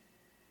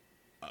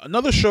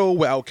Another show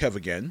without Kev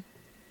again.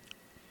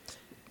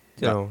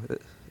 You know,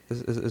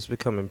 it's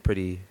becoming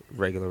pretty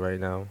regular right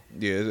now.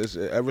 Yeah,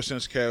 ever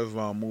since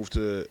Kev moved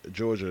to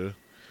Georgia,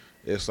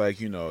 it's like,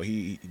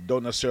 he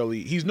don't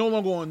necessarily... He's no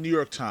longer on New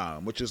York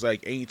time, which is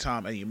like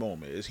anytime, any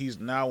moment. He's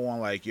now on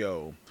like,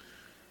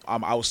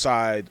 I'm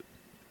outside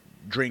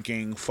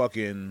drinking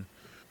fucking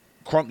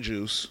crunk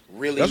juice.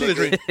 Really? That's what they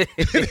drink.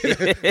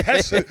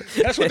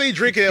 that's what they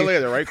drink in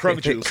Atlanta, right?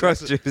 Crunk juice.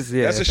 Juice,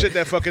 yeah. That's the shit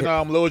that fucking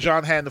Lil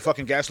Jon had in the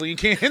fucking gasoline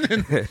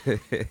can.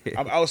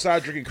 I'm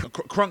outside drinking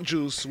crunk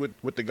juice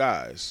with the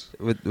guys.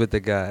 With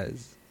the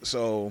guys.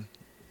 So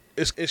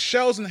it's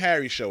Shellz and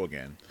Harry show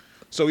again.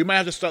 So we might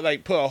have to start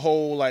put a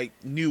whole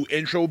new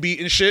intro beat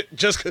and shit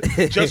just for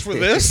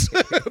this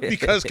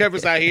because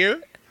Kevin's not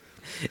here.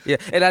 Yeah,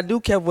 and I knew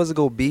Kev wasn't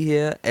gonna be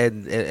here,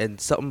 and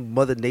something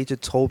Mother Nature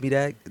told me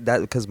that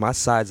because my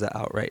sides are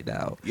out right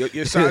now.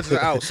 Your sides are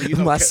out, so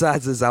my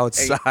sides is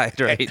outside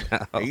right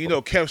now. And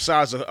Kev's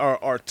sides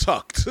are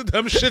tucked.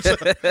 them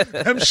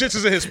shits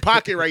is in his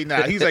pocket right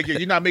now. He's like,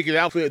 you're not making it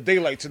out for the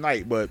daylight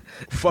tonight, but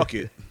fuck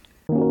it.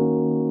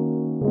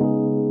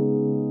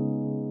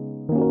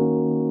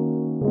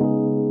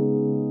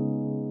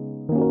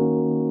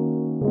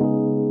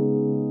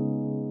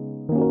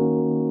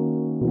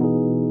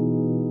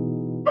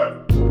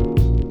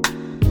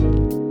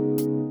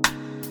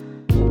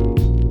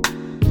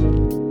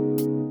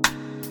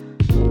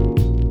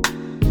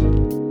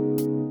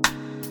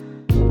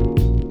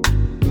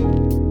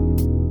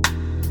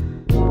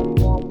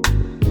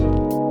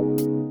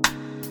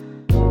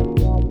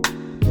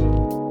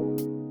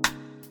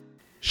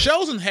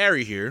 Shellz and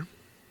Harry here.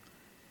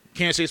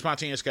 Can't say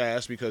spontaneous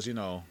cast because,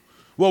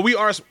 well, we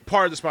are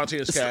part of the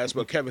spontaneous cast,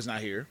 but Kevin's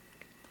not here.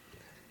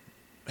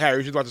 Harry,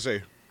 what you about to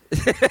say?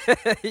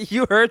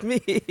 You heard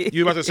me.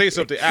 You about to say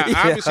something.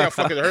 Obviously, I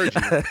fucking heard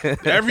you.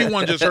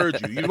 Everyone just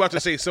heard you. You about to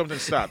say something.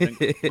 Stop.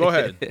 Go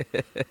ahead.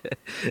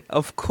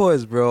 Of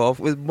course, bro.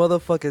 With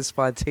motherfucking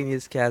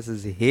spontaneous cast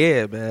is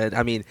here, man.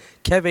 I mean,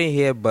 Kevin ain't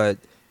here, but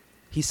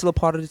he's still a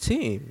part of the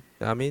team.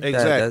 I mean,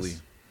 exactly.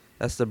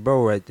 That's the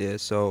bro right there.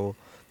 So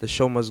the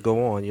show must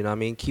go on. You know what I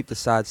mean? Keep the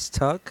sides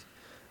tucked.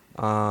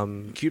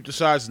 Keep the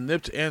sides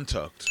nipped and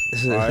tucked.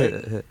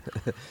 Right?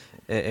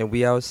 and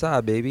we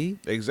outside, baby.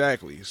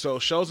 Exactly. So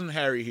Shellz and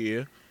Harry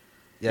here.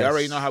 Yes. You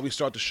already know how we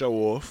start the show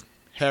off.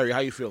 Harry, how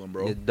you feeling,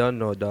 bro? You done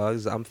know,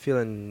 dogs. I'm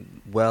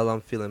feeling well.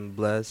 I'm feeling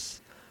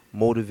blessed,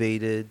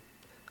 motivated,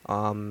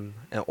 and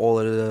all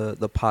of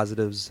the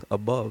positives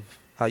above.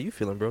 How you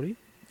feeling, Brody?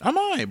 I'm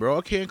alright, bro.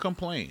 I can't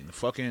complain.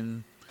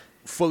 Fucking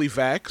fully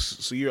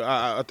vaxxed. So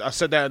I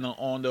said that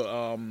on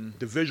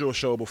the visual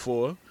show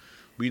before.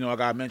 But, I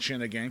got to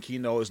mention again,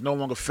 it's no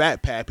longer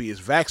Fat Pappy,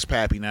 it's Vax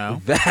Pappy now.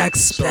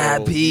 Vax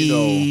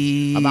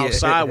Pappy. I'm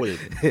outside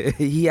with it.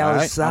 He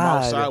outside. Right? I'm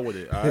outside with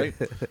it, all right?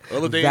 The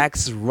other day,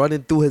 Vax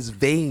running through his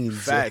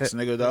veins. Facts,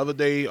 nigga. The other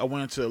day, I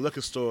went into a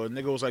liquor store.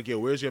 Nigga was like, yo,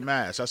 where's your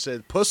mask? I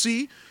said,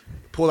 pussy.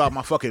 Pulled out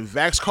my fucking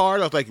Vax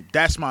card. I was like,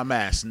 that's my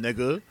mask,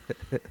 nigga.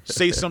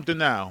 Say something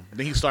now.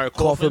 Then he started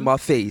coughing. In my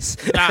face.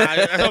 Nah, I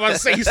was about to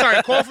say, he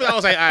started coughing. I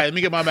was like, all right, let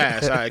me get my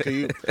mask. All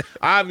right,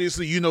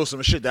 obviously, you know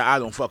some shit that I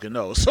don't fucking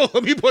know. So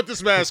let me put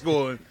this mask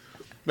on.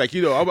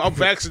 I'm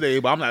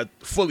vaccinated, but I'm not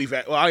fully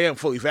vaccinated. Well, I am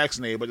fully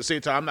vaccinated, but at the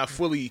same time, I'm not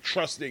fully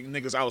trusting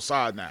niggas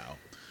outside now.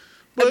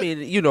 But, I mean,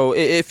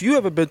 if you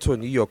ever been to a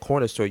New York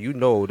corner store, you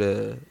know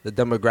the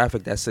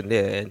demographic that's in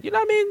there. And you know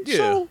what I mean? Yeah.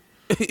 So,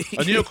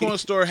 a New York corner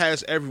store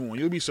has everyone.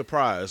 You'll be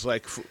surprised.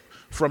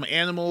 From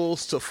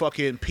animals to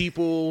fucking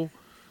people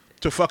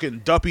to fucking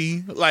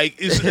duppy.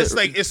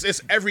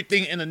 It's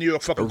everything in a New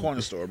York fucking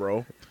corner store,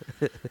 bro.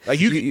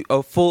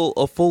 A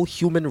full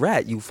human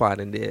rat you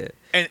find in there.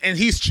 And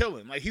he's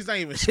chilling. He's not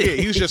even scared.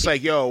 He's just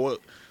like, yo,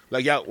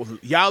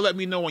 y'all let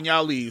me know when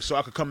y'all leave so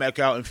I could come back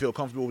out and feel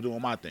comfortable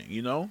doing my thing,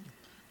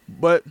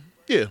 But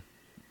yeah.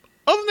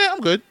 Other than that,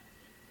 I'm good.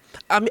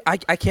 I mean,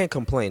 I can't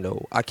complain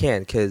though. I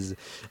can't because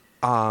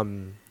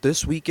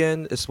this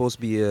weekend is supposed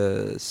to be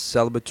a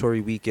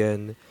celebratory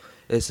weekend.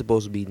 It's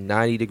supposed to be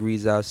 90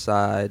 degrees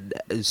outside,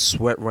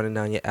 sweat running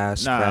down your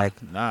ass crack.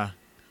 Nah.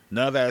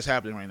 None of that is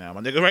happening right now,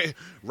 my nigga.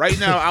 Right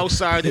now,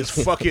 outside is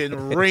fucking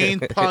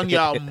rain upon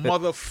y'all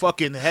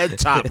motherfucking head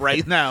top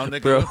right now,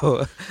 nigga.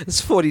 Bro,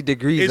 it's 40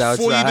 degrees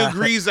outside. It's 40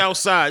 degrees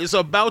outside. It's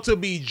about to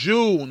be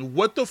June.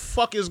 What the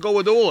fuck is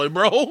going on,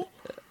 bro?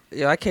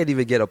 Yeah, I can't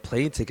even get a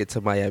plane ticket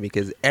to Miami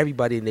because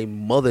everybody and their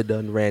mother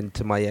done ran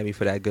to Miami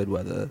for that good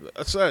weather.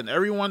 Son,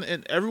 everyone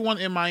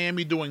in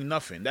Miami doing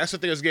nothing. That's the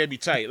thing that's gonna be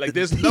tight.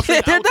 There's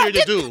nothing out there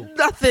to do.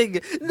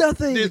 Nothing.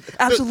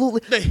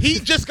 Absolutely. The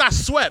Heat just got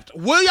swept.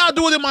 What are y'all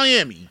doing in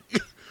Miami?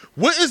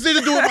 What is there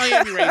to do in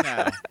Miami right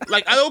now?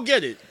 I don't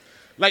get it.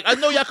 I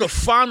know y'all could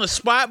find a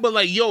spot,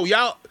 but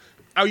y'all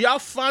are y'all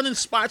finding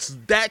spots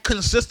that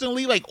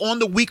consistently, on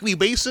the weekly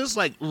basis?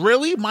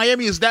 Really?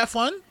 Miami is that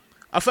fun?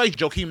 I feel like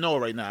Joakim Noah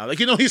right now.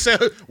 He said,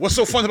 what's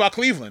so fun about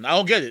Cleveland? I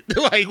don't get it.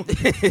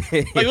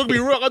 Let's be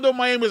real. I know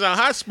Miami is a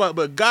hot spot,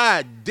 but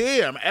god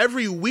damn,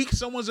 every week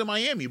someone's in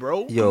Miami,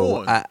 bro.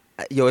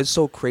 It's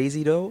so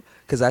crazy, though,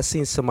 because I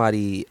seen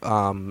somebody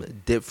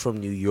dip from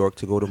New York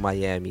to go to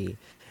Miami,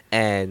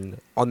 and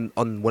on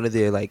one of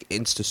their like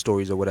Insta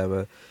stories or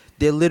whatever,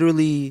 they're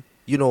literally,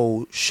 you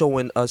know,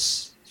 showing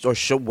us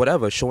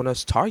showing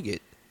us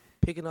Target,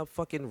 picking up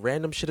fucking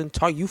random shit in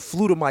Target. You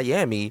flew to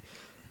Miami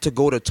to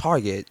go to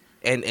Target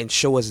and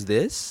show us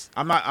this?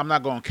 I'm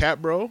not going to cap,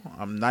 bro.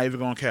 I'm not even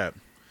going to cap.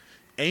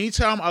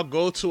 Anytime I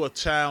go to a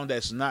town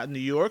that's not New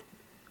York,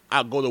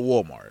 I'll go to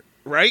Walmart,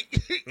 right?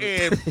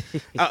 And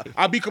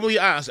I'll be completely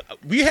honest.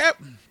 We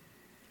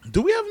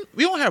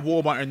don't have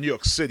Walmart in New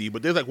York City,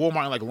 but there's like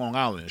Walmart in like Long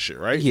Island and shit,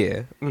 right?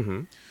 Yeah.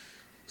 Mm-hmm.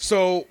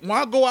 So when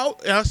I go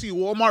out and I see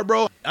Walmart,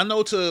 bro, I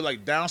know to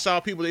like down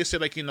south people, they say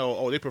like, you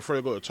know, they prefer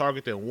to go to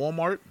Target than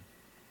Walmart.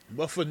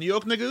 But for New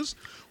York niggas,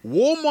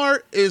 Walmart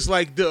is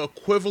like the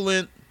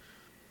equivalent.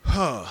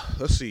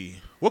 Let's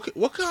see. What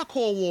can I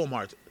call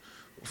Walmart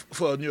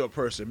for a New York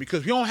person?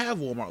 Because we don't have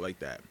Walmart like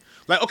that.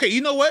 Like, okay,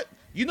 you know what?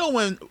 You know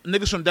when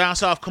niggas from down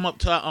south come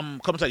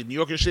to like New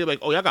York and shit, like,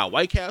 oh, y'all got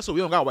White Castle?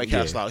 We don't got White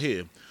Castle out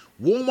here.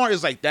 Walmart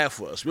is like that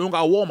for us. We don't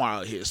got Walmart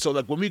out here. So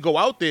like when we go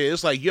out there,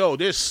 it's like, yo,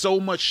 there's so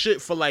much shit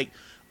for like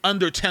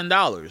under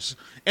 $10.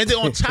 And then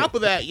on top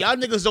of that, y'all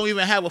niggas don't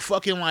even have a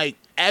fucking like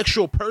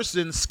actual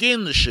person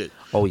scanning the shit.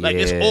 Oh yeah. Like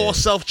it's all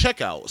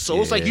self-checkout.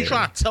 So it's like, you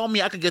trying to tell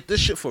me I could get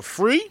this shit for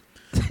free?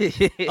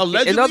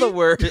 Allegedly? In other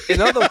words,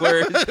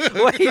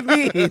 what he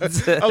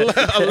means.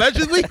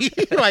 Allegedly,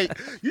 like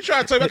you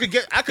trying to tell me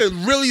I could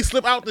really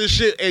slip out this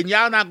shit and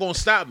y'all not gonna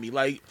stop me,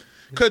 like,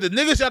 cause the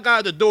niggas y'all got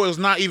at the door is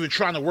not even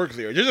trying to work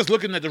there. They're just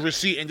looking at the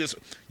receipt and just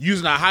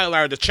using a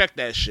highlighter to check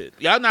that shit.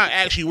 Y'all not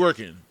actually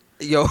working.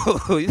 Yo,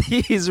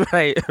 he's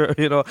right.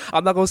 You know,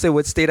 I'm not gonna say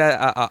what state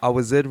I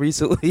was in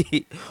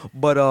recently,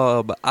 but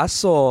I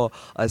saw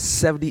a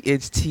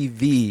 70-inch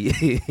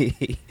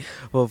TV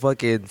for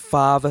fucking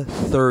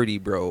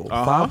 $530, bro.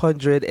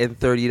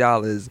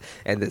 $530,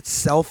 and it's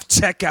self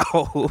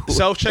checkout.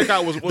 Self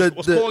checkout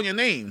was calling your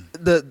name.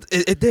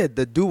 It did.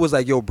 The dude was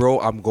like, "Yo, bro,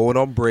 I'm going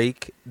on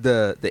break."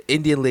 The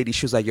Indian lady,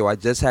 she was like, "Yo, I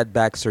just had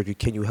back surgery.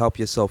 Can you help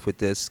yourself with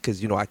this?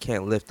 Cause you know I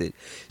can't lift it."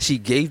 She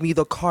gave me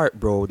the cart,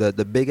 bro.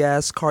 The big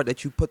ass cart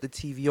that you put the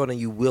TV on and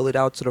you wheel it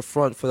out to the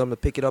front for them to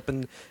pick it up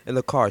in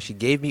the car. She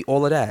gave me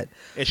all of that.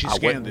 And she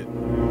scanned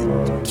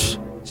it.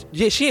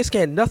 Yeah, she ain't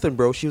scanned nothing,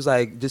 bro. She was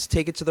like, just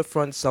take it to the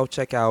front,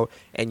 self-checkout,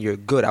 and you're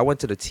good. I went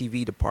to the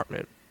TV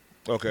department.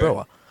 Okay.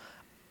 Bro,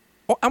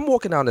 I'm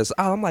walking down this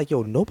aisle. I'm like,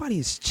 yo,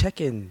 nobody's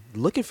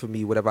looking for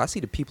me, whatever. I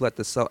see the people at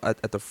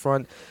the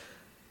front.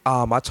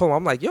 I told him,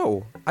 I'm like,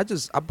 yo, I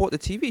bought the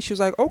TV. She was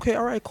like, okay,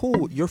 all right,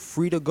 cool. You're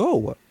free to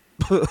go.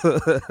 So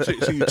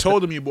you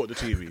told him you bought the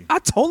TV? I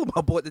told him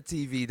I bought the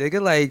TV.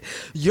 Nigga, like,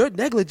 your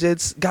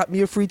negligence got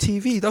me a free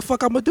TV. The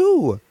fuck I'ma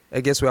do?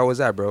 And guess where I was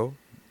at, bro?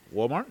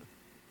 Walmart?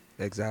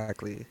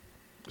 Exactly.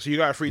 So you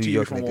got a free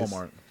TV from niggas.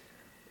 Walmart?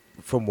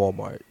 From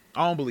Walmart.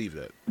 I don't believe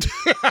that.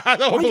 I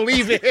don't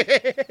believe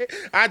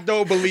it. I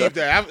don't believe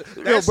that.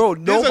 Yo, bro,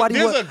 nobody.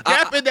 There's a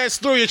gap in that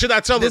story. Should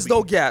I tell you?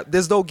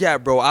 There's no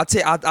gap, bro. I'll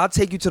take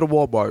you to the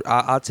Walmart.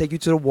 I'll take you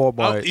to the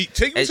Walmart.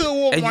 Take you to the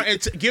Walmart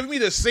and give me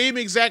the same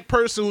exact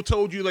person who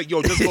told you, like,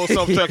 yo, just go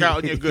self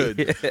checkout and you're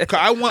good. Cause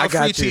I want a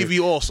free TV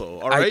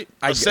also. All right,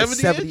 a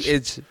 70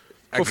 inch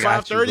for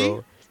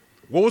 $530.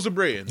 What was the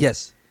brand?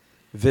 Yes,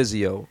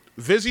 Vizio.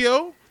 Vizio.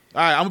 All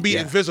right, I'm gonna be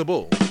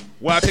invisible.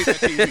 Well, I take that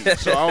TV,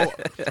 so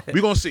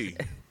we gonna see.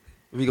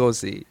 We gonna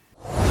see.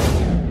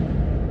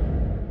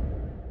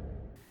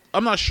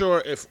 I'm not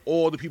sure if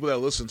all the people that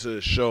listen to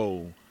the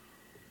show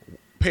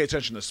pay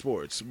attention to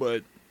sports,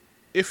 but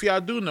if y'all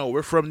do know,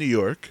 we're from New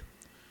York,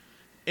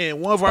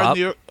 and one of our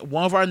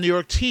New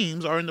York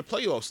teams are in the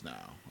playoffs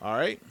now. All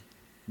right,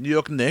 New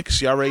York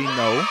Knicks. Y'all already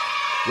know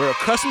we're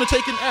accustomed to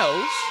taking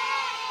L's.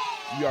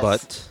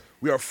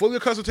 We are fully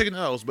accustomed to taking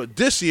L's, but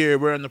this year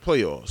we're in the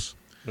playoffs.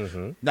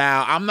 Mm-hmm.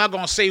 Now, I'm not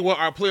going to say what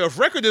our playoff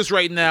record is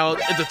right now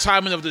at the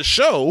timing of the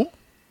show.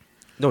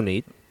 No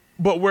need.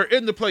 But we're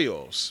in the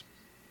playoffs.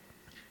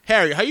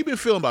 Harry, how you been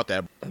feeling about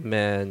that?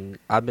 Man,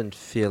 I've been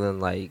feeling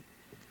like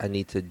I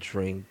need to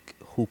drink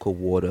hookah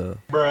water.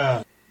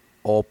 Bruh.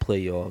 All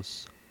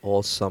playoffs,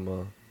 all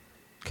summer,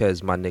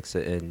 because my Knicks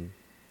are in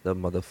the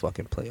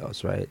motherfucking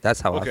playoffs, right? That's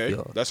how I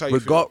feel. That's how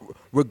you feel.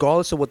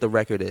 Regardless of what the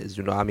record is,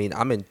 you know, I mean,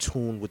 I'm in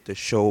tune with the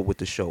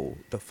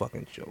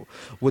fucking show,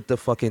 with the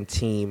fucking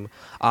team.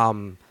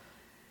 And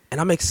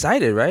I'm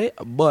excited, right?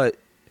 But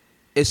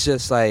it's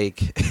just like,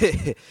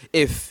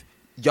 if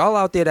y'all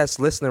out there that's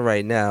listening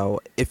right now,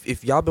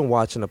 if y'all been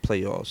watching the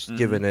playoffs,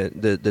 given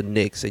the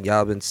Knicks, and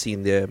y'all been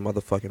seeing their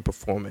motherfucking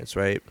performance,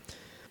 right?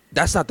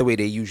 That's not the way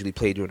they usually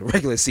play during the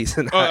regular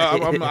season. I'm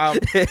not gonna lie.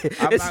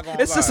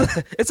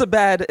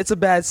 It's a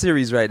bad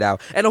series right now.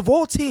 And of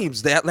all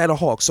teams, the Atlanta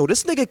Hawks. So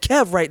this nigga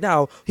Kev right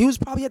now, he was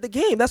probably at the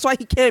game. That's why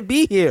he can't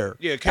be here.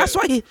 Yeah, Kev, that's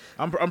why he.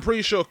 I'm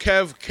pretty sure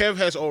Kev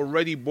has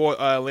already bought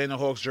Atlanta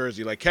Hawks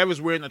jersey. Like Kev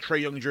is wearing a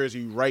Trae Young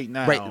jersey right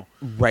now.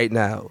 Right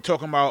now.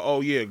 Talking about,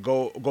 oh yeah,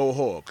 go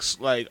Hawks.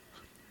 Like,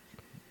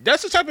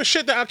 that's the type of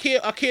shit that I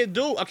can't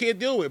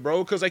deal with,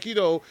 bro. Because, like, you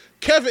know,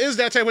 Kev is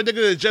that type of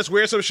nigga that just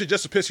wears some shit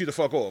just to piss you the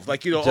fuck off.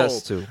 Like, you know,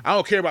 I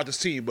don't care about this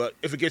team, but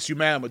if it gets you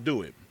mad, I'm gonna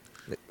do it.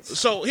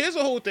 So here's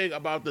the whole thing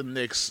about the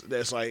Knicks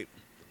that's like,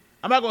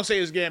 I'm not gonna say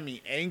it's getting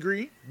me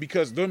angry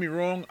because don't get me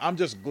wrong, I'm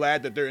just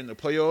glad that they're in the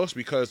playoffs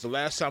because the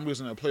last time we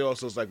was in the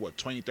playoffs was like what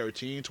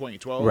 2013,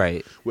 2012,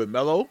 Right. with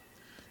Melo.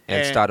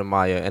 And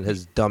Stoudemire and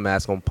his dumb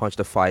ass gonna punch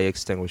the fire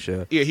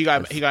extinguisher. Yeah, he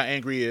got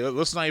angry.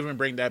 Let's not even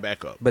bring that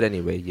back up. But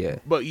anyway, yeah.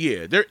 But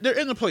yeah, they're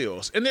in the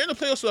playoffs, and they're in the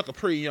playoffs with like a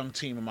pretty young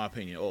team in my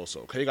opinion.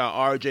 Also, 'cause they got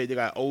RJ, they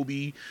got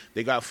Obi,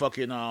 they got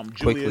fucking Julius.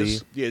 Quickly.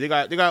 Yeah, they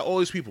got all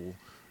these people,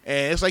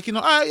 and it's like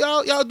all right,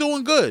 y'all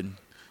doing good.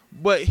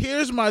 But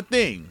here's my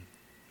thing.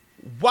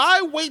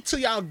 Why wait till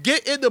y'all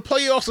get in the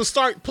playoffs to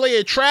start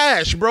playing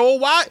trash, bro?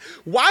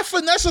 Why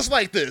finesse us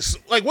like this?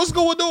 Like, what's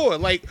going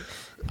on? Like,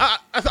 I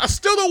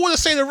still don't want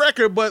to say the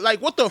record, but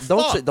like, what the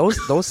fuck?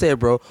 Don't say it,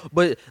 bro.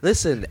 But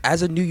listen,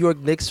 as a New York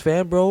Knicks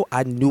fan, bro,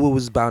 I knew it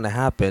was bound to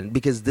happen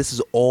because this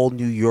is all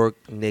New York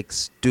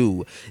Knicks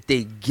do.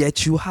 They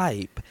get you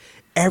hype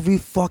every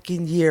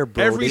fucking year,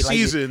 bro. Every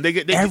season, they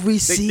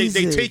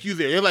take you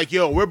there. They're like,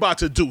 yo, we're about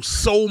to do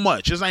so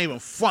much. It's not even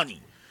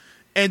funny.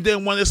 And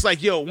then when it's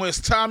like, yo, when it's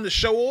time to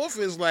show off,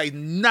 it's like,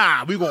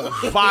 nah, we're gonna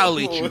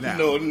violate you now.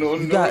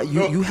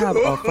 You have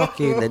a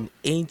fucking an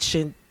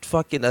ancient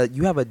fucking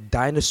you have a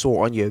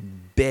dinosaur on your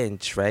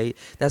bench, right?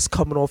 That's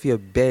coming off your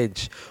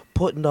bench,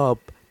 putting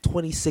up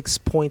 26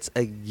 points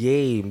a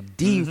game.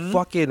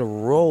 Fucking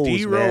Rose,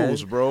 D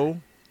Rose, bro.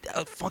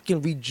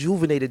 Fucking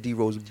rejuvenated D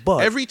Rose.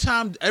 But every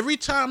time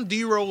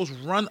D Rose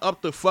run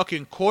up the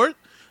fucking court,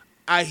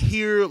 I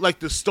hear like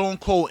the Stone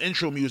Cold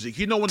intro music.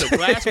 You know when the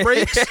glass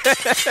breaks?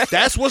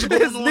 That's what's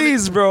going on. His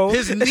knees, bro.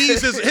 His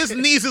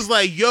knees is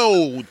like,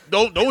 yo,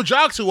 don't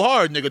jog too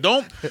hard, nigga.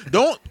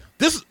 Don't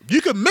this.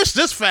 You can miss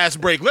this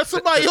fast break. Let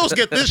somebody else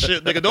get this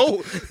shit, nigga.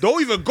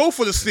 Don't even go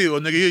for the steal,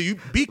 nigga. You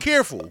be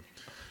careful.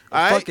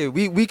 All right? Fuck it.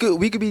 We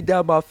could be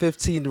down by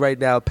 15 right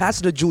now. Pass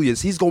it to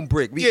Julius. He's gonna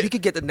break. We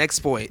could get the next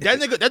point. That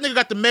nigga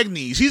got the Meg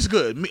knees. He's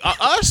good.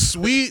 Us,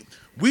 we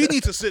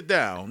need to sit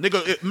down,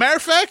 nigga. Matter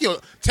of fact, yo,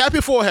 tap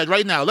your forehead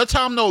right now. Let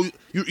Tom know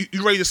you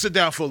ready to sit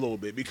down for a little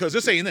bit because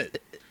this ain't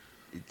it.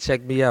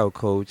 Check me out,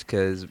 coach.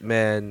 Because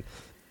man,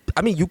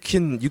 I mean, you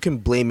can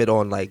blame it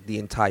on like the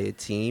entire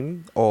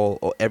team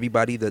or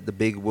everybody. The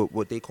big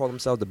what they call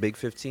themselves, the Big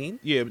 15.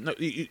 Yeah, no,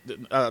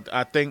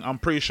 I'm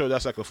pretty sure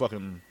that's like a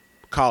fucking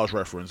college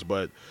reference,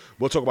 but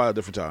we'll talk about it a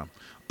different time.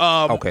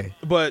 Okay,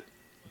 but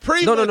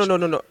pretty much.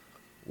 No.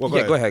 Well,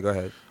 go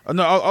ahead.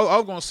 No, I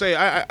was gonna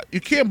say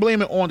you can't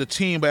blame it on the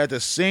team, but at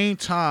the same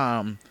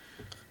time,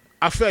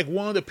 I feel like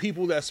one of the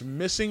people that's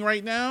missing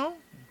right now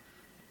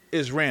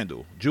is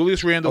Randall.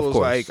 Julius Randall is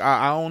like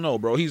I don't know,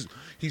 bro. He's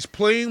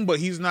playing, but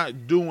he's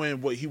not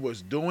doing what he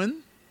was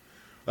doing.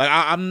 Like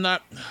I'm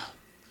not.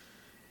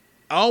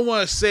 I don't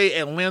want to say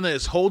Atlanta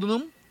is holding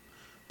him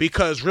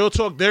because real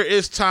talk, there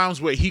is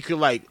times where he could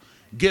like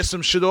get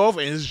some shit off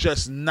and it's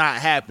just not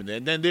happening.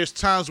 And then there's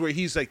times where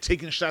he's like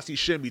taking shots he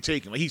shouldn't be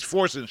taking. Like he's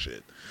forcing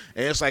shit.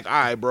 And it's like, all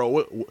right,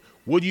 bro,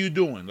 what are you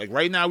doing? Like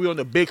right now we're on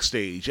the big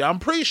stage. I'm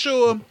pretty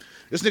sure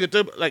this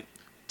nigga like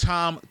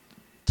Tom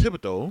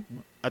Thibodeau.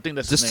 I think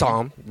that's his just name.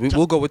 Tom.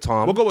 We'll go with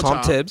Tom. We'll go with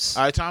Tom Tibbs.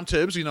 All right, Tom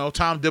Tibbs. You know,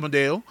 Tom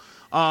Dimmadale.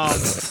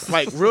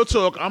 Like real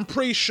talk, I'm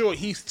pretty sure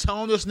he's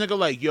telling this nigga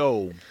like,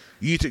 yo,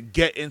 you need to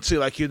get into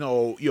like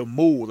your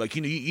mood. Like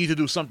you need to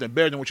do something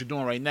better than what you're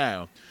doing right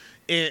now.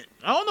 And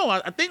I don't know.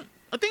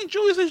 I think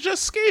Julius is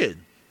just scared.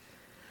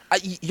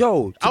 To be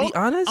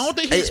honest, I don't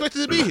think he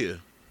expected to be here.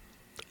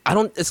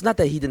 It's not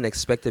that he didn't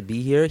expect to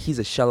be here. He's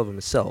a shell of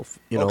himself.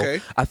 You know. Okay.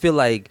 I feel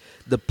like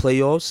the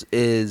playoffs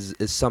is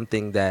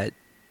something that.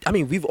 I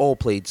mean, we've all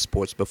played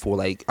sports before.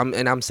 Like,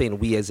 I'm saying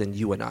we as in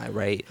you and I,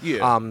 right?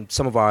 Yeah.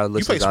 Some of our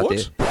listeners out there.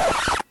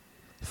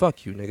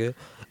 Fuck you, nigga.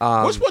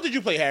 What sport did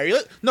you play, Harry?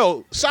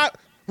 No,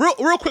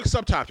 real quick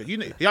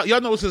subtopic. Y'all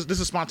know this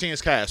is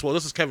spontaneous cast. Well,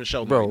 this is Kevin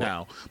Sheldon right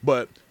now.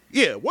 But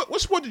yeah, what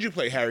sport did you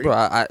play, Harry? Bro,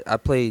 I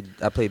played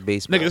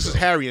baseball. Nigga, this is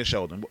Harry and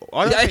Sheldon.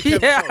 I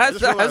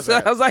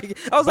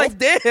was like,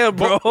 damn,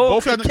 bro.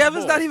 Both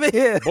Kevin's not even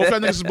here. Both y'all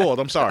niggas is bald.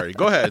 I'm sorry.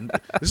 Go ahead.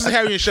 This is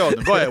Harry and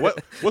Sheldon. Go ahead.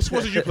 What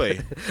sport did you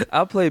play?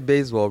 I played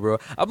baseball, bro.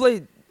 I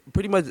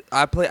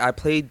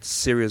played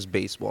serious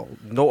baseball.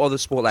 No other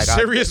sport like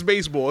serious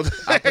baseball.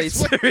 I played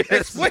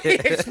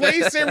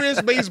explain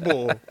serious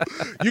baseball.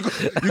 You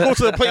go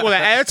to the plate with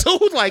an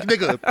attitude, like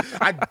nigga.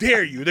 I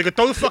dare you, nigga.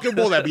 Throw the fucking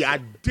ball at me. I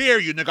dare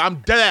you, nigga. I'm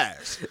dead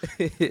ass.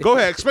 Go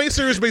ahead. Explain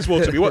serious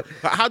baseball to me.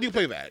 How do you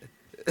play that?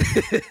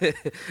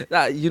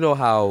 You know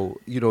how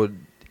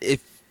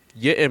if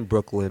you're in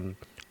Brooklyn,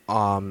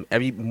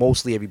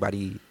 mostly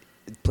everybody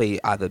play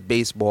either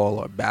baseball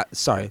or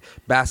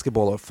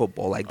basketball or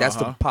football. Like that's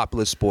the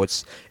popular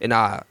sports in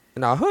our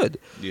hood.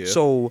 Yeah.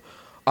 So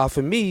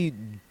for me,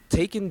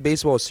 taking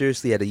baseball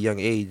seriously at a young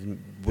age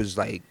was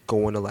like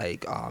going to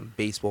like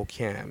baseball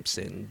camps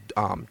and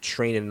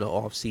training in the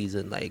off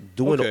season, like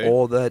doing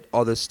all that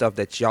other stuff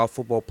that y'all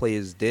football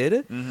players did.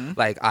 Mm-hmm.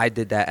 Like I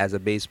did that as a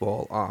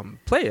baseball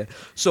player.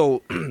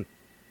 So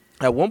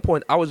at one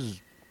point I was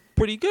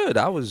pretty good.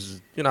 I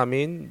was, you know what I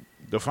mean,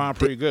 Define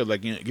pretty good.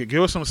 Like,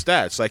 give us some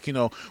stats. Like,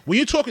 when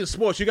you're talking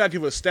sports, you gotta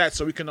give us stats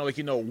so we can know, like,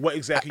 what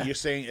exactly you're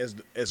saying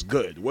as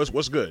good.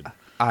 What's good?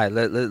 All right,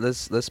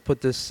 let's put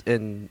this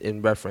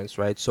in reference,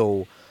 right?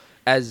 So,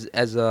 as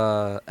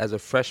a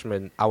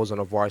freshman, I was on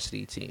a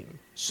varsity team.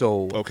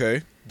 So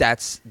okay,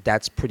 that's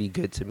pretty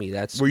good to me.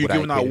 Were you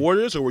giving out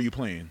orders or were you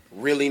playing?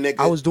 Really, nigga?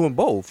 I was doing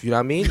both. You know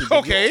what I mean?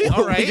 Okay,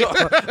 all right.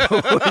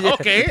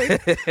 Okay,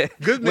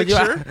 good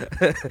mixture.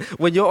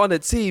 When you're on a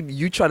team,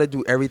 you try to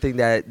do everything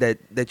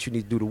that you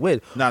need to do to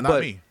win. Nah, not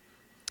me.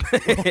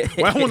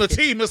 When I'm on a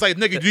team, it's like,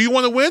 nigga, do you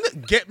want to win?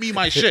 Get me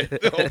my shit,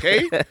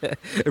 okay?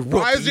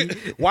 Why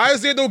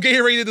is there no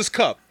Gatorade in this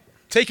cup?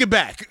 Take it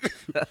back.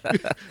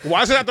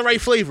 Why is it not the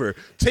right flavor?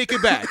 Take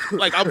it back.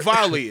 Like, I'm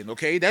violating,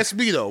 okay? That's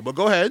me, though. But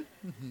go ahead.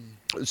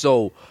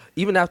 So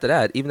even after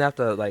that, even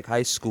after like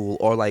high school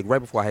or like right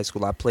before high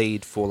school, I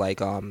played for like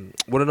one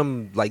of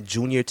them like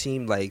junior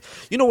team, like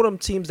one of them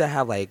teams that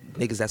have like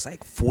niggas that's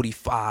like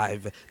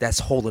 45 that's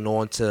holding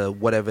on to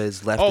whatever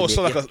is left. Oh,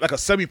 so like a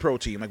semi-pro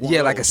team,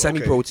 like a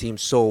semi-pro team.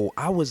 So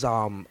I was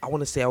I want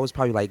to say I was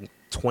probably like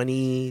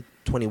 20,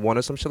 21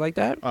 or some shit like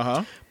that.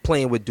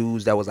 Playing with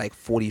dudes that was like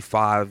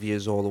 45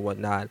 years old or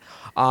whatnot.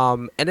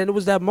 And then it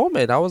was that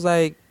moment I was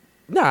like,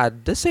 nah,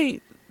 this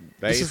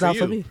is not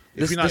for me.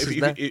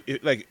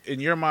 Like in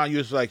your mind,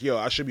 you're just like, yo,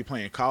 I should be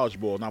playing college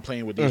ball, not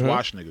playing with these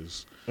wash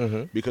niggas.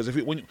 Because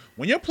when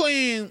you're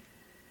playing,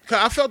 cause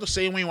I felt the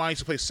same way when I used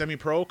to play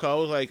semi-pro. Cause I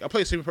was like, I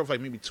played semi-pro for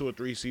like maybe 2 or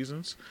 3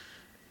 seasons,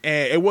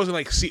 and it wasn't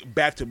like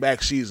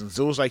back-to-back seasons.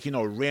 It was like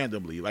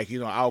randomly. Like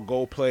I'll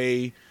go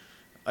play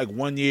like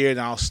 1 year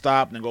and I'll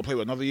stop and then go play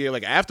with another year.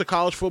 Like after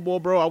college football,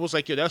 bro, I was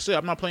like, yeah, that's it.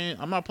 I'm not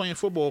playing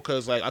football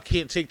because like I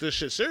can't take this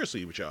shit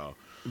seriously with y'all.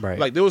 Right.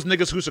 Like there was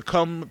niggas who used to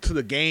come to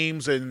the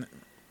games and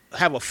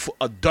have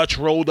a Dutch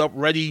rolled up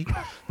ready,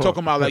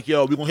 talking about like,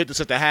 yo, we gonna hit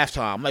this at the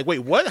halftime. I'm like, wait,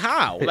 what?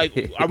 How?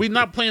 Like, are we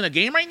not playing a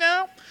game right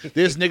now?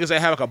 There's niggas that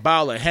have like a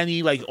bottle of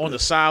Henny like on the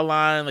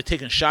sideline, like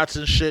taking shots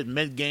and shit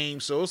mid game.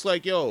 So it's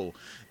like, yo,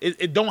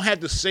 it don't have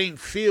the same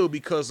feel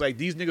because like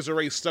these niggas are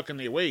already stuck in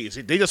their ways.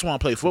 They just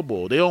want to play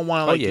football. They don't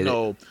want to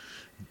like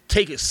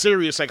take it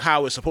serious like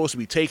how it's supposed to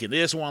be taken. They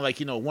just want like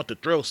want the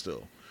thrill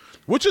still.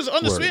 Which is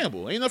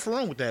understandable. Ain't nothing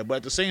wrong with that. But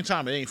at the same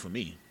time, it ain't for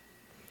me.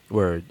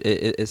 Word.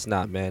 It's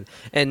not, man.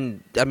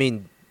 And, I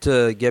mean,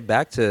 to get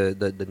back to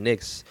the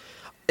Knicks,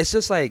 it's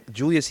just like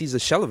Julius, he's a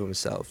shell of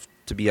himself,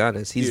 to be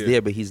honest. He's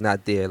there, but he's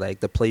not there.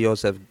 Like, the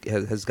playoffs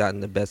has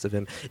gotten the best of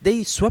him.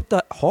 They swept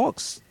the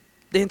Hawks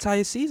the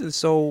entire season.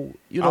 So,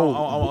 I don't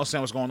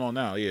understand what's going on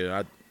now.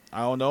 Yeah,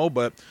 I don't know.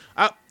 But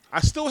I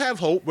still have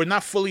hope. We're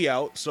not fully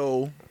out.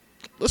 So,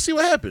 let's see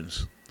what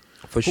happens.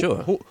 For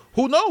sure.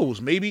 Who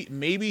knows?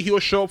 Maybe he'll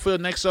show up for the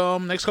next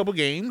couple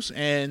games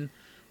and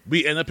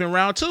we end up in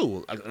round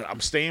 2. I'm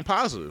staying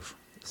positive.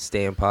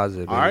 Staying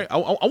positive. All right. I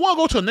want to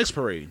go to a Knicks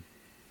parade.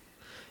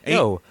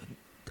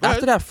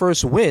 After that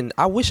first win,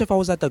 I wish if I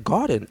was at the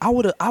Garden, I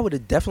would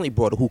have definitely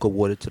brought a hookah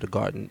water to the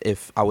Garden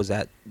if I was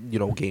at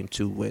game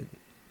 2 win.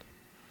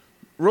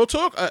 Real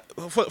talk.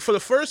 For the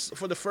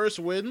first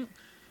win,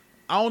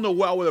 I don't know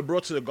what I would have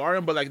brought to the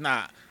Garden, but like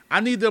nah. I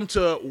need them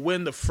to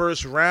win the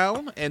first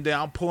round, and then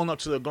I'm pulling up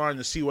to the Garden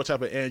to see what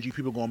type of energy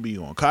people going to be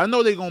on. Because I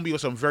know they're going to be on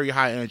some very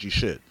high energy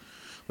shit.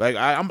 Like,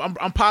 I'm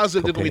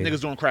positive there's going to be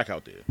niggas doing crack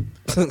out there.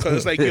 Because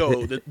it's like,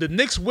 yo, the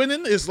Knicks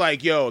winning is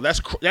like, yo,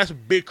 that's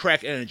big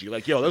crack energy.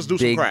 Like, yo, let's do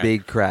some crack.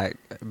 Big crack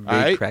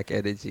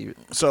energy.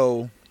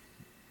 So,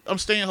 I'm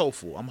staying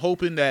hopeful. I'm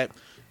hoping that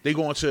they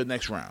go into the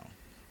next round.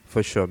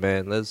 For sure,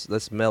 man.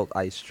 Let's melt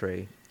Ice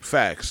Tray.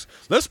 Facts.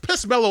 Let's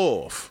piss Melo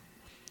off.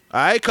 All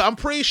right? Because I'm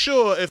pretty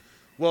sure if...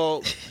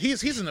 Well,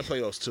 he's in the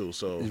playoffs too,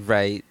 so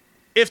right.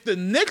 If the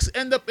Knicks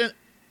end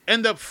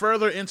up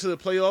further into the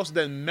playoffs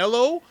than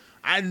Melo,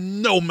 I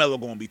know Melo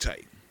gonna be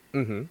tight.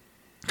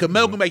 Cause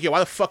Melo gonna be like, yo, why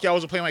the fuck y'all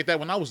wasn't playing like that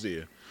when I was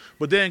there?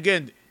 But then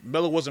again,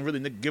 Melo wasn't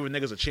really giving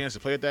niggas a chance to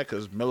play at that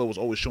because Melo was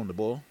always shooting the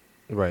ball.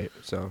 Right.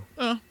 So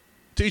to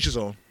each his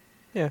own.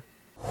 Yeah.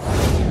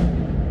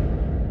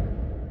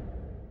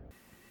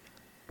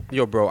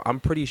 Yo, bro, I'm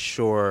pretty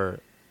sure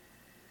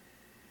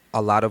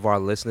a lot of our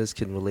listeners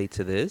can relate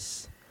to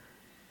this.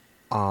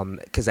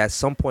 Because at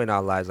some point in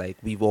our lives, like,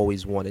 we've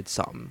always wanted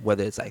something,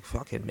 whether it's like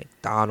fucking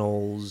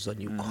McDonald's, a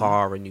new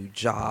car, a new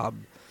job,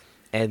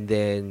 and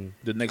then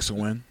the Knicks to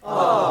win.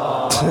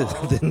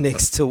 The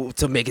Knicks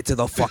to make it to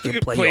the fucking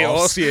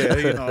playoffs.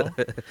 Yeah,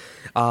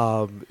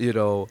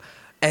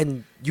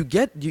 and you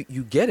get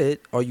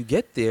it, or you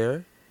get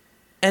there,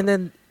 and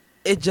then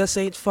it just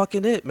ain't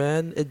fucking it,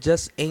 man. It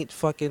just ain't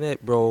fucking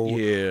it, bro.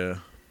 Yeah.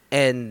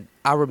 And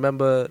I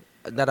but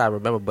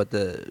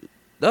the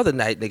other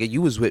night, nigga,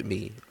 you was with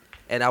me.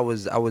 And I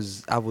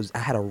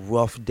had a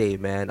rough day,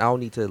 man. I don't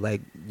need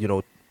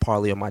to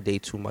parlay on my day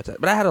too much,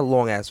 but I had a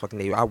long ass fucking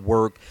day. I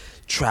worked,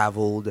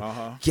 traveled,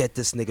 get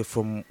this nigga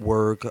from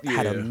work,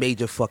 had a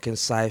major fucking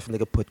scythe,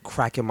 nigga put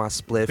crack in my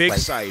spliff.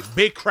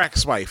 Big crack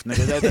scythe,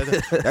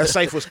 nigga. That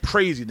scythe was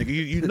crazy, nigga.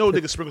 You know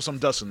nigga sprinkled some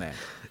dust in that.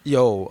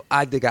 Yo,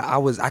 I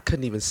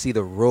couldn't even see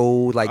the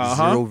road,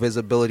 zero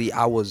visibility.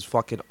 I was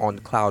fucking on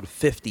cloud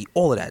 50,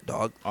 all of that,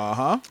 dog.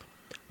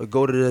 or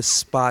go to this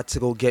spot to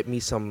go get me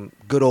some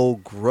good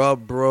old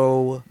grub,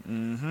 bro.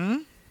 Mm-hmm.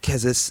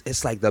 Cause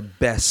it's like the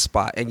best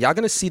spot, and y'all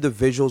gonna see the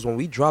visuals when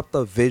we drop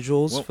the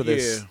visuals for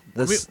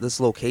this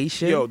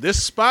location. Yo,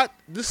 this spot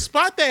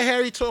that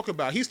Harry talk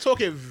about, he's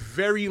talking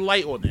very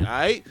light on it.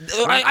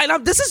 All right,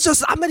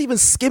 I'm not even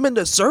skimming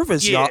the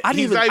surface, y'all.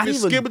 He's not even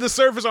skimming the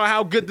surface on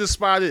how good this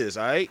spot is.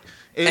 All right,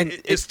 and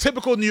it's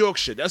typical New York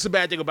shit. That's the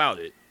bad thing about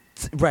it.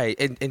 Right,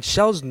 and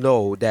Shellz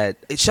know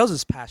that Shellz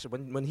is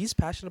passionate. When he's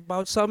passionate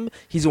about something,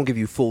 he's gonna give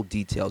you full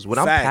details. When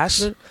I'm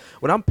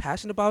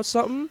passionate about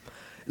something,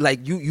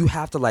 like you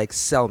have to like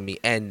sell me.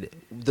 And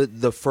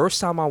the first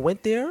time I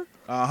went there,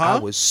 I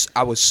was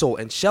sold.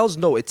 And Shellz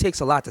know it takes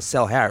a lot to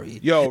sell Harry.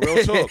 Yo,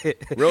 real talk.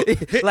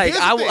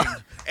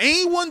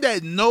 Anyone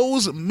that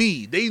knows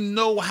me, they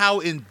know how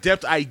in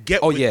depth I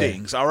get with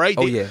things. All right.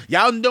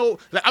 Y'all know.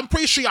 Like, I'm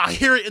pretty sure y'all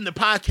hear it in the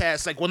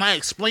podcast. Like when I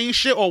explain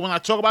shit or when I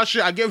talk about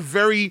shit, I get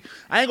very.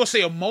 I ain't gonna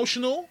say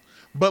emotional,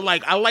 but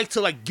like I like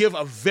to like give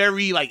a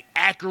very like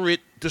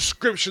accurate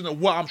description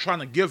of what I'm trying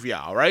to give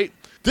y'all. Right.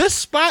 This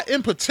spot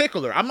in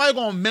particular, I'm not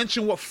going to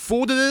mention what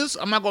food it is.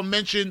 I'm not going to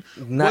mention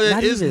what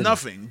it is,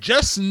 nothing.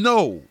 Just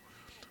know,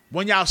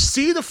 when y'all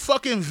see the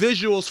fucking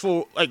visuals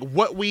for, like,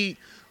 what we...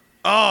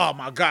 Oh,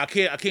 my God. I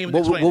can't even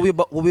explain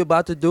what we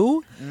about to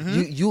do,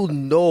 you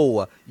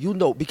know,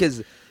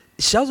 because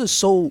Shellz is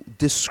so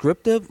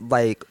descriptive.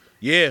 Like,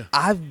 yeah.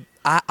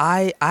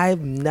 I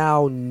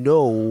now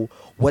know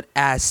what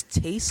ass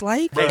tastes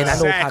like, and I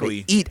know how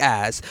to eat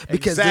ass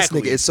because this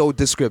nigga is so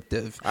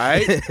descriptive. All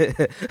right,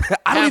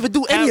 I don't even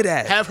do any of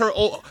that.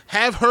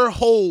 Have her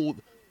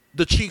hold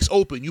the cheeks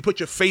open. You put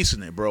your face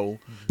in it, bro.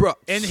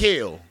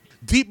 Inhale,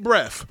 deep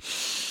breath.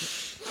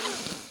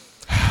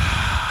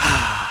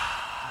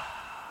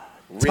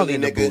 Really,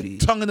 nigga?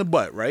 Tongue in the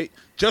butt, right?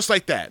 Just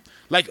like that.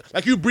 Like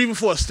you breathing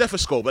for a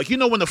stethoscope. Like, you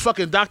know when the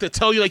fucking doctor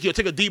tell you, like, you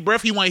take a deep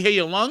breath, you want to hear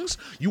your lungs?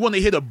 You want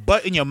to hear the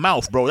butt in your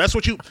mouth, bro. That's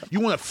what you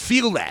want to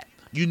feel that.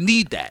 You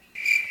need that.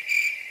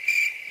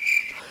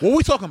 What are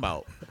we talking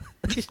about?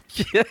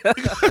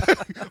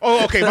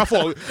 Oh, okay, my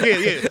fault.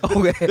 Yeah.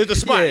 Okay. The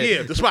spot,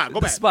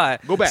 the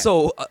spot. Go back.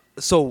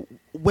 So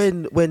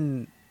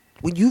when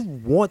you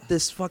want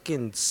this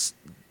fucking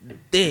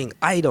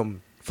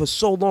item for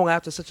so long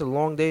after such a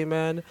long day,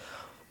 man,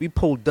 we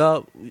pulled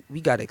up,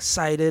 we got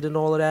excited and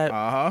all of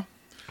that.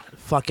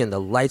 Fucking the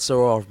lights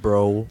are off,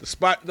 bro.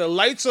 The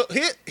lights are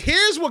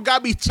here's what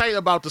got me tight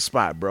about the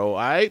spot, bro. All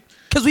right,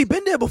 because we've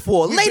been there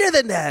before. Later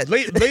than that.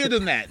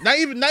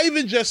 Not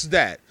even just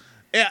that.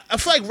 And I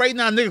feel like right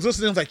now niggas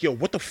listening is like, yo,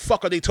 what the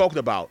fuck are they talking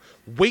about?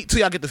 Wait till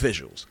y'all get the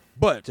visuals.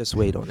 But just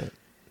wait on it.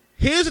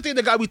 Here's the thing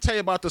that got me tight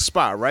about the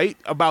spot, right?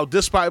 About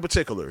this spot in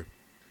particular.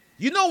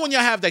 You know when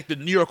y'all have like the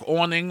New York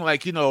awning,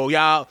 like, you know,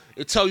 y'all,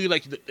 it tell you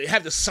like they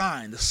have the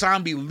sign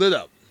be lit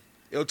up.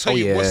 It'll tell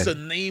you what's the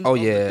name of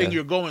the thing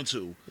you're going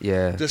to.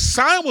 Yeah. The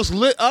sign was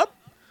lit up,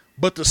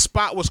 but the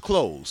spot was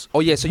closed. Oh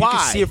yeah, so you can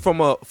see it from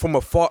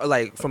a far,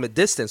 like from a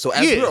distance. So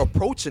as we're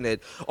approaching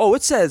it,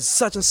 it says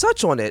such and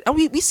such on it, and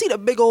we see the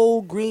big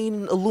old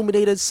green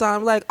illuminated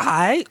sign. Like, all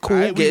right,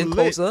 cool, getting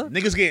closer.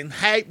 Niggas getting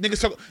hyped.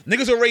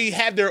 Niggas already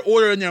have their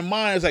order in their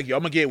minds. Like, yo,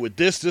 I'm gonna get it with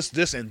this,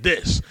 and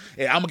this.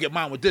 And I'm gonna get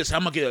mine with this.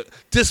 I'm gonna get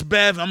this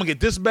bev. I'm gonna get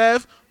this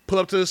bev. Pull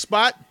up to the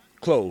spot,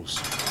 close.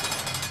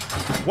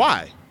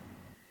 Why?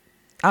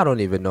 I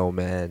don't even know,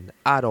 man.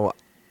 I don't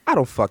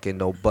fucking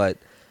know, but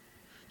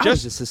I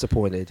was just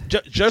disappointed.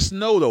 Just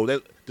know, though,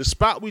 that the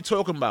spot we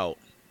talking about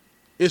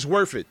is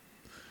worth it.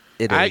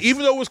 It is.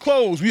 Even though it was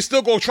closed, we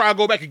still go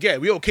back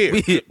again. We don't care.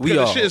 We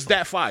the shit is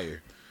that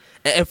fire.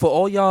 And for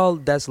all y'all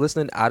that's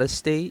listening out of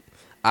state,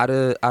 out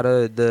of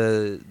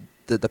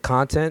the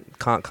continent,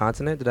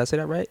 did I say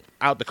that right?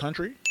 Out the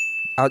country?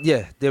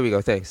 Yeah, there we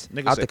go. Thanks.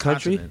 Nigga out said the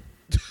country. Continent.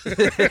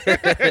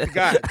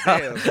 God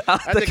damn.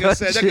 That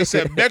nigga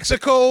said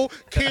Mexico,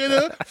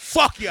 Canada,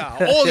 fuck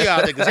y'all. All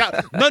y'all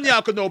niggas. None of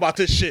y'all could know about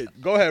this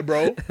shit. Go ahead,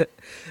 bro.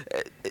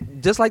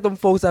 Just like them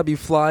folks that be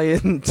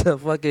flying to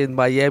fucking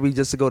Miami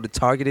just to go to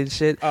Target and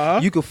shit.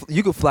 You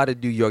could fly to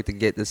New York to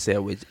get the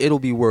sandwich. It'll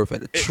be worth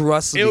it.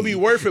 Trust me. It'll be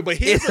worth it. But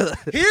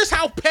here's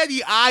how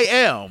petty I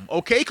am,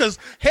 okay? Because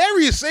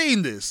Harry is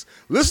saying this.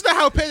 Listen to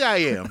how petty I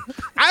am.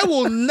 I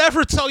will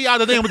never tell y'all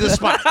the name of this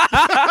spot.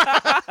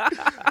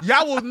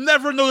 Y'all will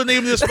never know the name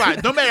of this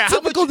spot. No matter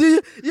how much.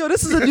 Yo,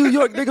 this is a New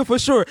York nigga for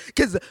sure.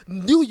 Because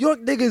New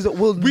York niggas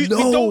will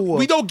know.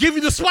 We don't give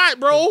you the spot,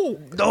 bro.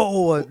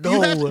 No.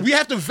 We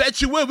have to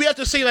vet you in. We have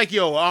to say, like,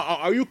 yo,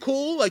 are you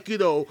cool? Like, you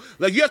know,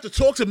 like you have to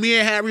talk to me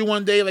and Harry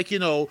one day, like, you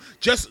know,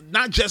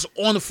 not just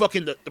on the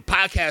fucking the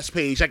podcast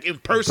page, like in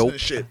person and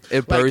shit.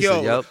 In person,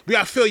 yo, yep. We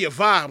gotta feel your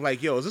vibe.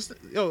 Like, yo, is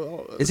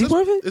he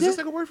worth it? Is this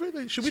nigga worth it?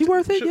 Like,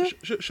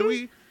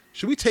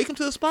 should we take him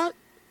to the spot?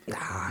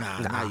 Nah,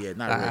 not yet.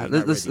 Not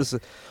really.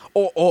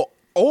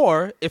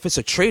 Or if it's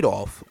a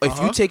trade-off,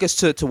 if you take us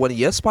to one of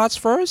your spots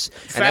first,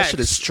 and that shit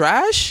is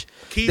trash,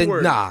 then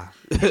nah.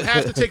 You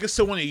have to take us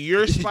to one of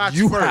your spots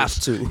you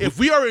first. Have to. If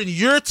we are in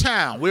your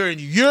town, we're in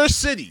your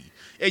city,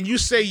 and you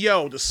say,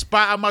 yo, the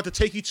spot I'm about to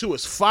take you to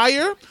is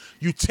fire,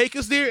 you take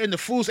us there and the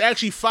food's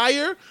actually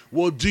fire,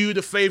 we'll do you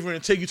the favor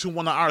and take you to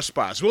one of our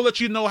spots. We'll let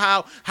you know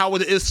how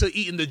it is to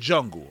eat in the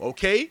jungle,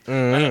 okay?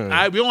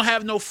 We don't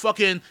have no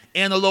fucking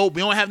antelope.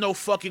 We don't have no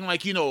fucking,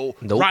 like,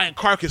 rotten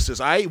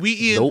carcasses, all right? We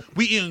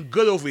eating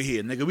good over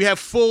here, nigga. We have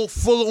full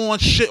on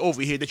shit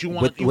over here that you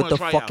want to try out. With the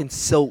fucking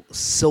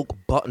silk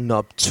button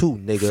up too,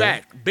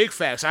 nigga. Big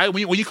facts, all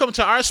right? When you come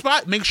to our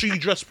spot, make sure you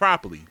dress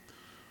properly.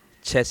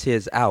 Chest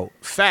hairs out.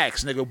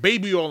 Facts, nigga.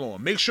 Baby all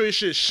on. Make sure your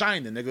shit is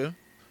shining, nigga.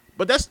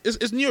 But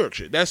it's New York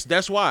shit.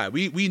 That's why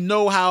we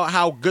know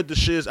how good the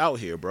shit is out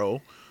here,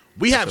 bro.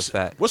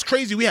 What's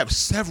crazy? We have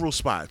several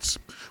spots,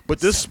 but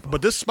this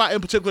spot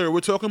in particular we're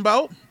talking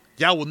about,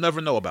 y'all will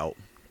never know about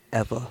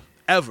ever.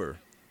 And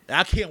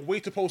I can't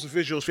wait to post the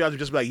visuals for y'all to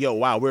just be like, yo,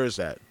 wow, where is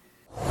that?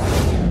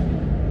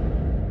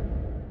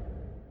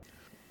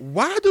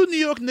 Why do New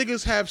York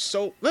niggas have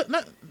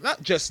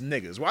not just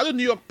niggas? Why do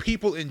New York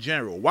people in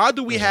general? Why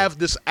do we have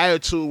this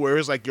attitude where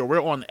it's like, yo,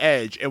 we're on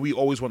edge and we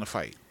always want to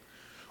fight?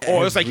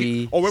 Or it's like,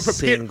 we're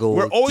prepared.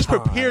 We're always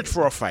prepared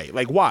for a fight.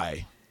 Like,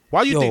 why?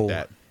 Why do you think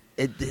that?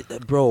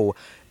 Bro,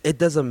 it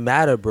doesn't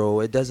matter, bro.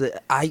 It doesn't.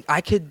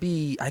 I could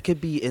be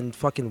in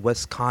fucking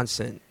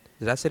Wisconsin.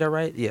 Did I say that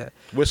right? Yeah.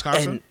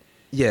 Wisconsin.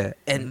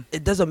 And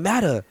it doesn't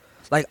matter.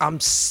 Like, I'm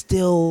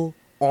still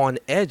on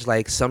edge.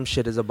 Like, some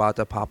shit is about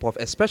to pop off,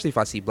 especially if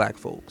I see black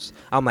folks.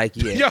 I'm like,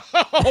 yeah.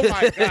 Oh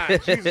my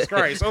God, Jesus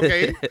Christ.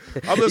 Okay,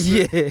 I'm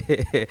listening.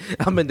 Yeah,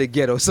 I'm in the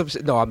ghetto. Some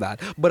shit. No, I'm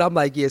not. But I'm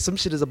like, yeah, some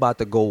shit is about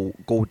to go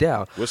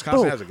down.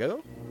 Wisconsin has a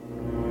ghetto?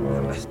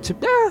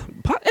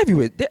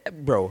 Everywhere,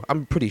 bro.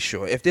 I'm pretty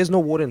sure. If there's no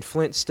water in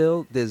Flint,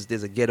 still there's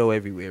a ghetto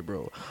everywhere,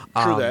 bro.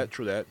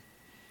 True that.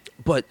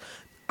 But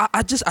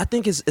I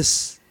think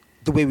it's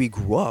the way we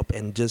grew up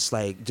and just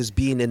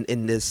being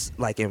in this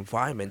like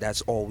environment.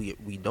 That's all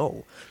we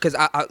know. Because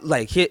I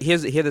like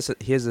here's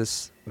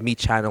this me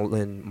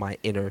channeling my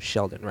inner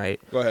Sheldon, right?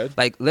 Go ahead.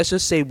 Like, let's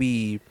just say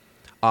me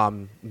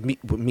and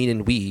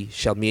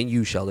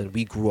you, Sheldon,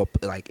 we grew up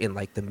like in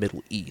like the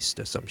Middle East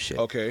or some shit.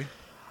 Okay.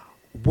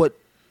 What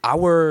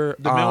the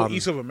Middle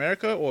East of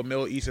America or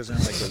Middle East as in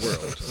like the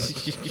world?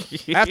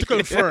 I have to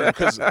confirm,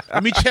 because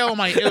let me channel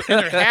my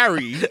inner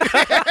Harry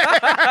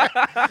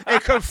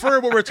and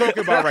confirm what we're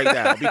talking about right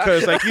now,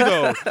 because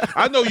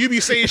I know you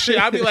be saying shit,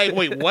 I'll be like,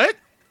 wait, what?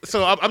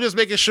 So I'm just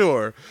making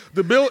sure.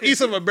 The Middle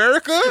East of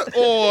America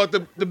or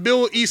the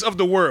Middle East of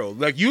the world?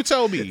 Like, you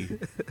tell me.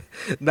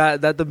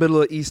 Not the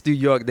Middle East, New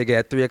York, nigga,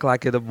 at 3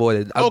 o'clock in the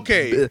morning.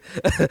 Okay.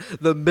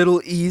 The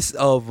Middle East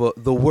of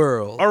the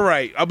world. All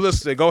right, I'm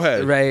listening. Go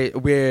ahead. Right,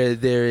 where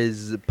there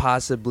is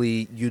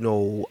possibly,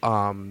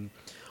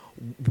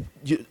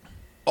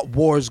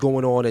 wars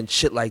going on and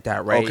shit like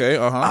that, right?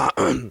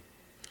 Okay,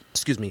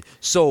 excuse me.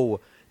 So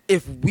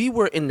if we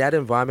were in that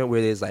environment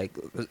where there's like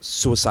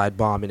suicide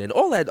bombing and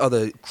all that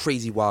other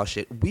crazy wild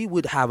shit, we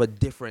would have a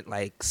different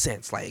like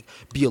sense, like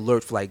be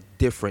alert for like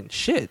different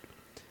shit.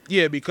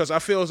 Yeah, because I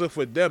feel as if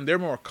with them, they're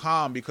more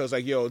calm because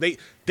like, yo,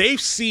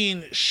 they've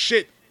seen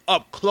shit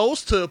up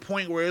close to the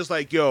point where it's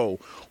like, yo,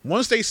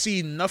 once they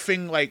see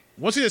nothing, like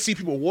once they see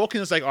people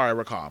walking, it's like, all right,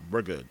 we're calm,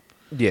 we're good.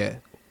 Yeah.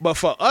 But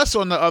for us,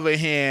 on the other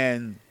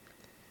hand,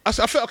 I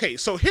feel okay.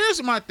 So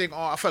here's my thing.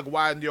 I feel like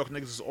why New York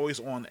niggas is always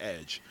on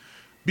edge.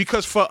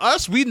 Because for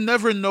us, we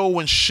never know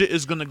when shit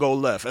is going to go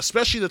left,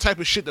 especially the type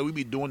of shit that we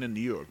be doing in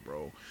New York,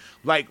 bro.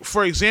 Like,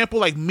 for example,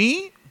 like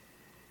me,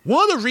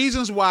 one of the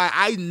reasons why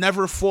I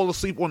never fall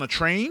asleep on a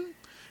train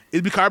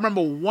is because I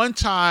remember one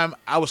time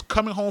I was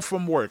coming home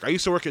from work. I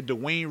used to work at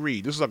Dwayne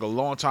Reed. This was like a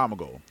long time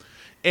ago.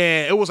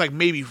 And it was like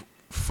maybe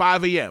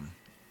 5 a.m.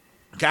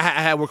 I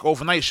had work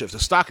overnight shifts, the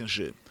stocking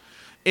shit.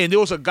 And there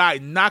was a guy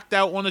knocked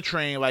out on the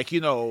train, like,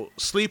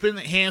 sleeping,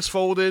 hands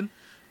folded,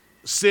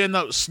 sitting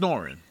up,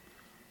 snoring.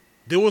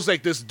 There was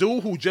like this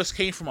dude who just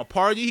came from a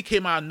party. He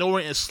came out of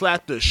nowhere and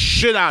slapped the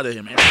shit out of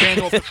him and ran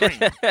off the train.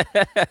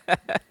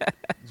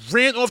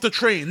 Ran off the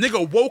train.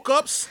 Nigga woke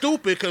up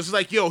stupid because it's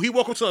like, yo, he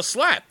woke up to a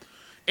slap.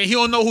 And he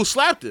don't know who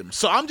slapped him.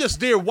 So I'm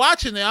just there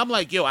watching it. I'm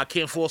like, yo, I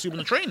can't fall asleep on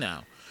the train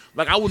now.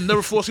 Like, I would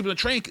never fall asleep on the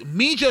train.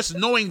 Me just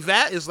knowing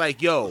that is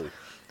like, yo,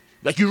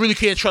 like, you really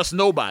can't trust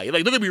nobody.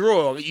 Like, don't get me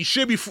wrong. You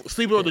should be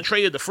sleeping on the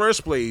train in the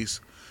first place.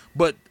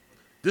 But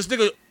this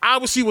nigga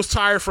obviously was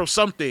tired from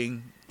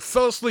something,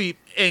 fell asleep,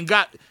 and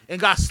got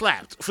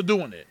slapped for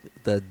doing it.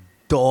 The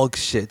dog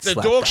shit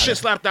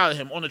slapped out of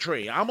him on the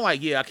train. I'm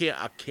like, yeah,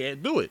 I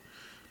can't do it.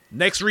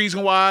 Next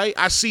reason why,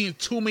 I seen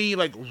too many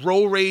like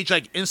road rage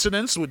like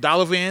incidents with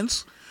dollar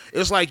vans.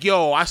 It's like,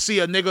 yo, I see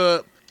a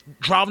nigga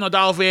driving a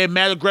dollar van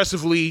mad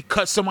aggressively,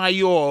 cut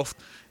somebody off,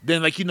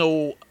 then like,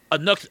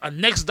 a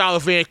next dollar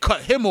van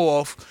cut him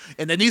off,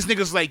 and then these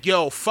niggas like,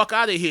 yo, fuck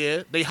out of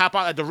here. They hop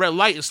out at the red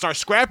light and start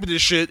scrapping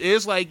this shit.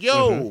 It's like,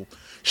 yo,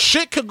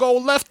 shit could go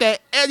left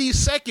at any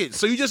second.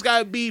 So you just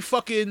gotta be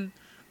fucking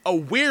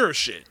aware of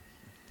shit.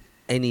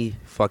 Any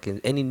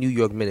New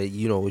York minute,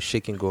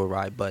 shit can go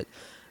awry. But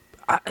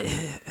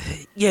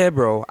yeah,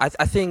 bro, I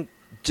think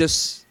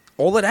just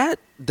all of that,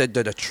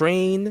 the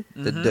train,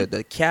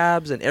 the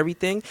cabs and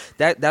everything,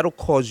 that'll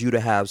cause you to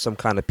have some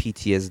kind of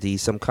PTSD,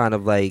 some kind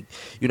of like,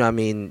 you know what I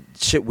mean,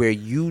 shit where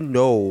you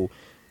know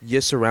your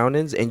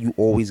surroundings and you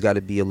always got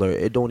to be alert.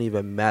 It don't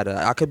even matter.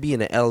 I could be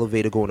in an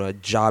elevator going to a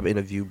job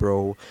interview,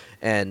 bro,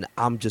 and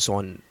I'm just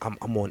on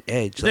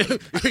edge.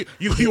 Like,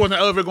 you on the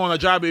elevator going to a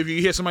job interview,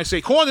 you hear somebody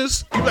say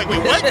corners, you be like, wait,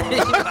 what?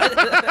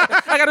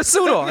 I got a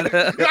suit on.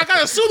 I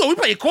got a suit on. We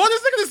playing corners,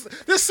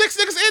 nigga. There's 6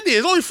 niggas in there.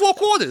 There's only 4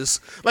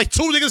 quarters. Like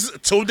 2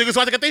 niggas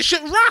about to get their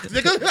shit rocked,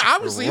 nigga.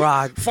 Obviously,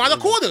 find a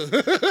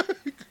quarter.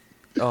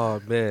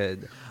 Oh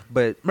man,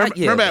 but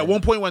remember at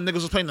one point when niggas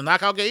was playing the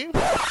knockout game.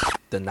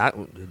 The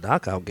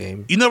knockout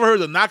game. You never heard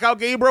of the knockout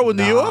game, bro, in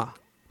New York?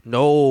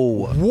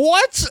 No.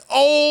 What?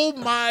 Oh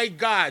my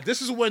God!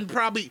 This is when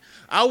probably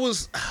I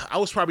was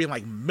probably in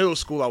like middle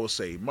school. I would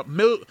say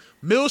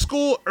middle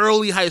school,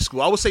 early high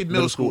school. I would say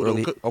middle school,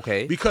 early.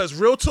 Okay. Because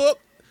real talk,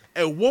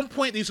 at one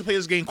point they used to play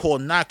this game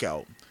called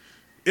Knockout.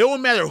 It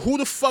don't matter who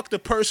the fuck the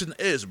person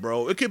is,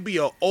 bro. It could be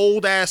an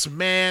old ass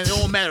man. It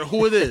don't matter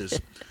who it is.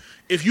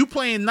 If you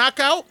playing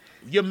Knockout,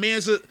 your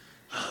man's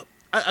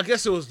I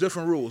guess it was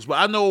different rules, but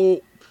I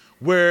know.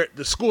 Where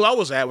the school I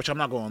was at, which I'm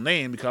not going to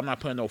name because I'm not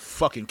putting no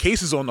fucking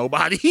cases on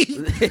nobody,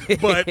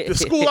 but the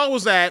school I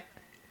was at,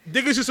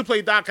 niggas used to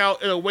play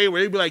knockout in a way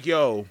where they'd be like,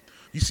 yo,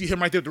 you see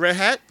him right there with the red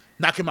hat?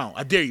 Knock him out.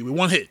 I dare you with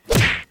 1 hit.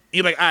 And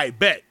you're like, all right,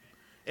 bet.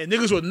 And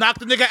niggas would knock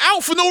the nigga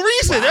out for no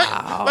reason.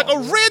 Wow. Like a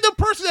random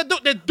person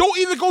that don't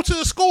even go to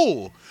the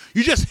school.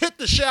 You just hit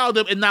the shit out of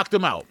them and knock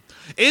them out.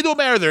 It don't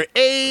matter their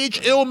age.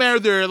 It don't matter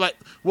their, like,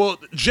 well,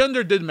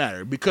 gender didn't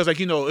matter because, like,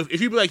 you know, if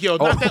you be like, yo,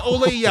 knock that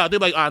old lady out, they're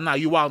like, nah,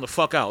 you wild the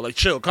fuck out. Like,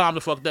 chill, calm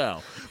the fuck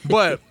down.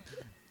 But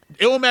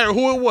it don't matter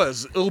who it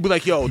was. It'll be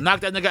like, yo, knock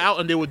that nigga out,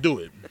 and they would do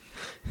it.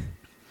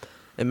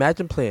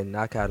 Imagine playing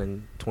knockout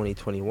in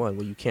 2021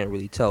 where you can't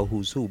really tell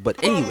who's who.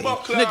 But anyway,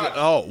 nigga,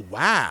 oh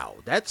wow,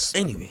 that's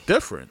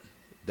different.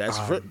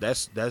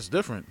 That's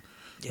different.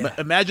 Yeah.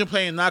 Imagine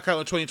playing knockout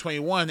in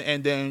 2021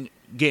 and then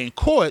getting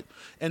caught,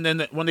 and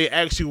then when they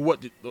ask you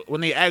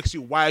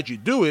why'd you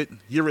do it,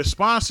 your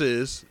response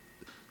is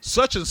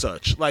such and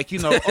such, like, you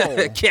know,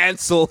 oh,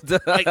 canceled.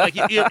 like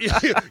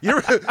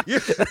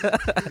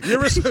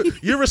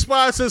your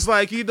response is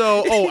like, you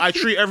know, oh, I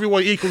treat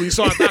everyone equally,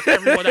 so I knock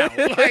everyone out.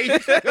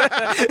 Like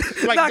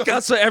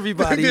knockouts for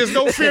everybody. There's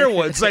no fair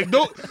ones. Like,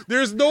 no,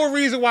 there's no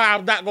reason why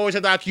I'm not going to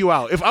knock you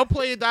out. If I'm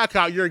playing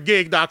knockout, you're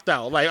getting knocked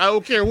out. Like, I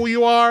don't care who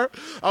you are,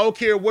 I don't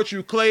care what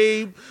you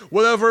claim,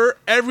 whatever.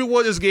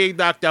 Everyone is getting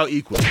knocked out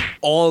equally.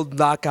 All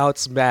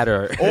knockouts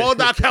matter. All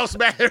knockouts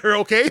matter.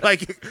 Okay,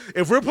 like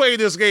if we're playing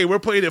this game, we're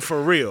playing it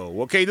for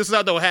real. Okay, this is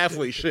not no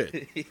halfway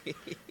shit.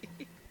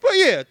 But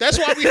yeah, that's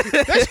why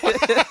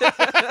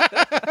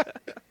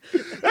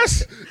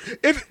that's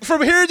if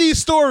from hearing these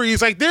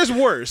stories, like there's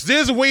worse.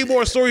 There's way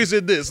more stories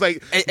than this.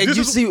 Like, and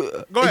you see,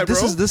 go ahead,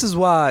 bro. This is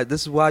why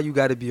you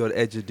got to be on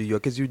edge of New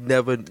York, because you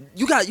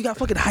got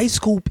fucking high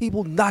school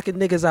people knocking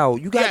niggas out.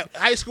 You got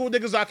high school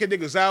niggas knocking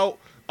niggas out.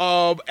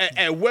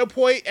 At one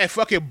point at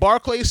fucking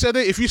Barclays Center,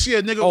 if you see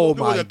a nigga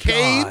walking with a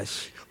cane,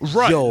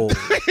 run. Yo.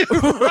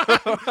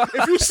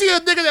 If you see a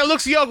nigga that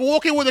looks young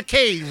walking with a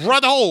cane,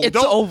 run home. It's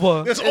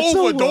over. It's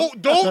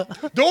over.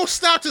 Don't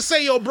stop to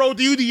say, yo, bro,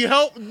 do you need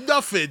help?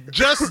 Nothing.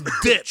 Just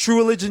dip. True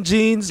Religion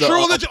jeans. True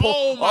Religion.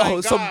 Oh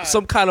my God.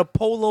 Some kind of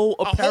polo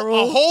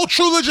apparel. A whole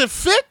True Religion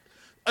fit.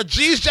 A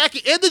jeans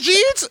jacket and the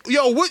jeans?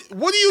 Yo, what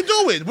are you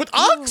doing? With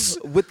Uggs?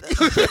 With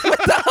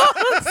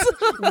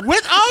Uggs?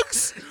 With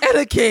Uggs? And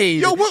a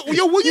cane. Yo, what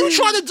are you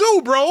trying to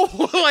do, bro?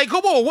 Like,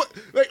 come on. What?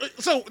 Like,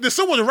 so, did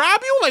someone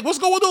rob you? Like, what's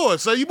going on?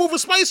 So, you moving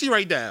spicy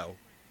right now.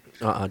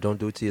 Don't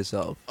do it to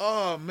yourself.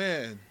 Oh,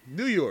 man.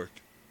 New York.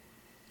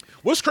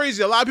 What's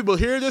crazy, a lot of people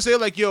hear this, they're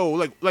like, yo,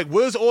 like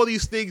what does all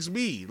these things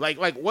mean? Like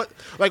what?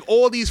 Like,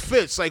 all these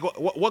fits, like,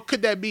 what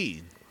could that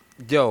mean?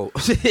 Yo,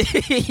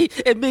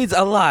 it means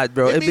a lot,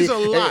 bro. It means a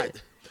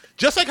lot.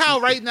 Just like how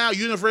right now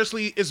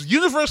it's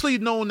universally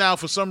known now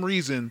for some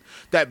reason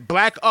that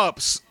black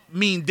ups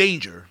mean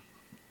danger.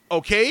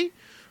 Okay?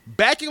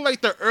 Back in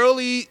like the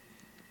early,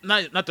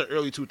 not the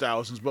early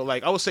 2000s, but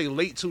like I would say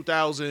late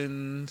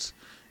 2000s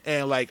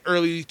and like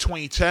early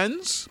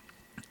 2010s,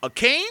 a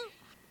cane,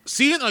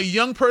 seeing a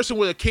young person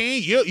with a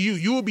cane,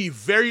 you would be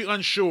very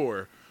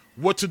unsure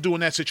what to do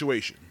in that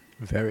situation.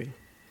 Very.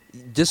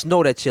 Just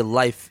know that your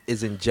life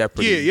is in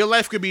jeopardy. Yeah, your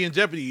life could be in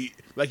jeopardy.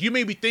 Like, you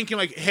may be thinking,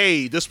 like,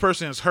 hey, this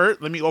person is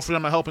hurt. Let me offer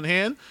them a helping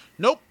hand.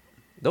 Nope.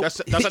 That's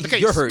not the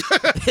case. You're hurt.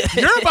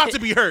 You're about to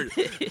be hurt.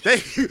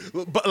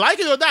 But like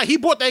it or not, he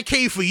bought that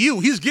cane for you.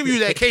 He's giving you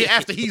that cane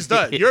after he's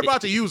done. You're about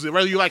to use it,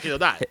 whether you like it or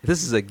not.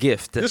 This is a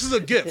gift. This is a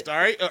gift, all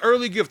right? An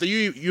early gift that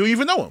you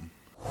even know him.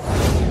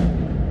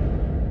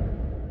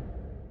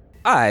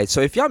 All right,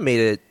 so if y'all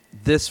made it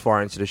this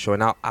far into the show,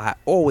 now I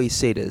always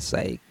say this,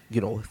 like, you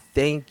know,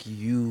 thank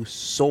you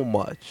so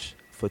much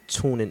for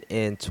tuning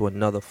in to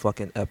another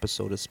fucking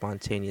episode of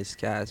Spontaneous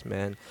Cast,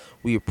 man.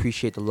 We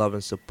appreciate the love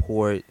and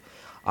support.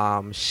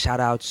 Shout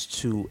outs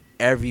to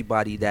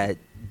everybody that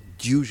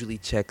usually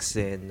checks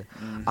in.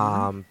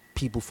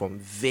 people from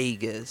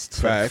Vegas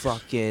to Facts.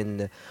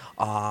 fucking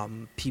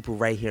people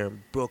right here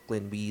in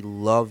Brooklyn. We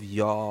love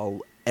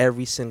y'all.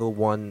 Every single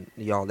one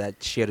y'all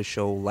that share the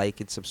show,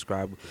 like and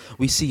subscribe.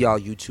 We see y'all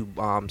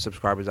YouTube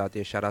subscribers out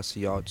there. Shout out to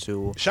y'all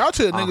too. Shout out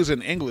to the niggas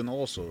in England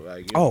also.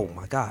 Like, oh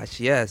my gosh,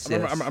 yes. I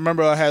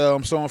remember I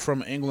had someone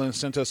from England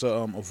sent us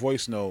a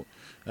voice note,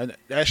 and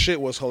that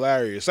shit was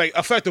hilarious. Like,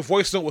 in fact, the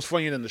voice note was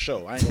funnier than the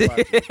show. I ain't gonna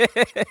lie to you.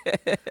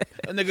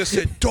 That nigga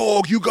said,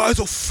 "Dog, you guys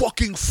are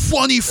fucking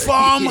funny,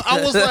 fam."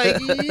 I was like,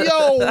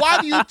 "Yo,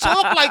 why do you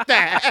talk like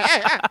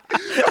that?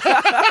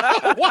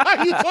 Why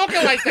are you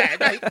talking like that?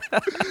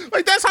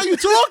 Like that's how you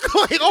talk?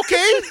 Like,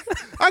 okay,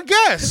 I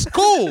guess.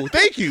 Cool,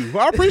 thank you.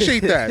 I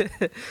appreciate that."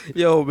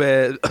 Yo,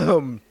 man.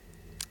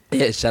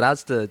 Yeah, shout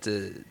outs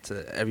to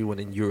everyone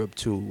in Europe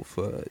too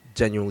for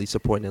genuinely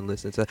supporting and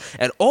listening to.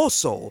 And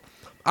also,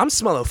 I'm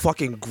smelling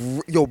fucking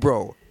yo,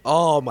 bro.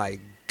 Oh my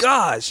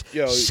gosh.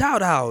 Yo,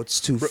 shout outs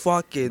to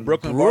fucking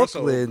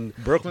Brooklyn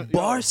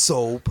bar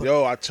soap.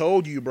 Yo, I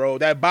told you, bro.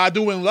 That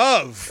Badu in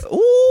Love.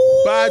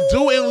 Ooh.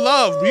 Badu in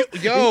Love.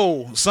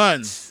 Yo,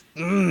 son.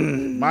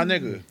 My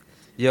nigga.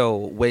 Yo,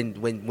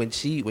 when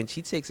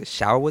she takes a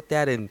shower with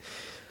that and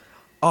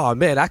oh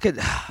man, I could.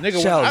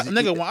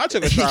 Nigga, when I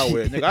took a shower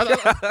with,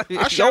 nigga,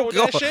 I showered with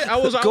that shit.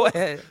 Go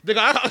ahead.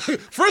 Nigga,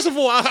 first of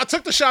all, I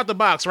took the shot at the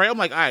box, right? I'm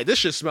like, all right, this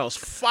shit smells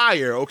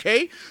fire,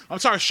 okay? I'm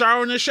starting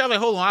showering this shit. I'm like,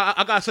 hold on,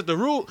 I gotta set the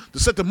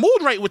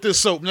mood right with this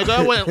soap, nigga.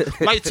 I went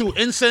light to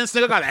incense,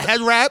 nigga. Got a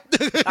head wrap.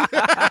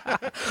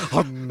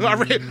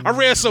 I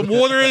ran some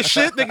water and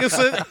shit,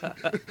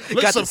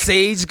 nigga. Got some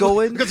sage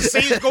going. Got the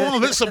sage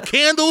going. Lit some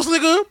candles,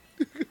 nigga.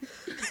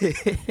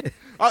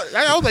 I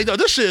was like, no,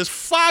 this shit is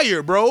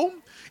fire, bro.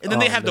 And then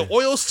they have the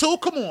oils too.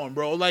 Come on,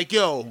 bro. Like,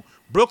 yo,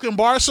 Brooklyn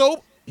bar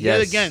soap. Yes.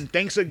 Yet again,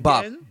 thanks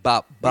again.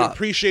 Bop. We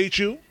appreciate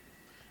you.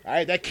 All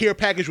right, that care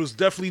package was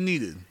definitely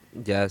needed.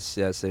 Yes,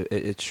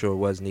 it sure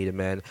was needed,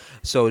 man.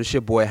 So it's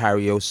your boy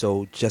Harry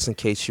Oso. Just in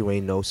case you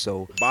ain't know,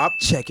 so Bop.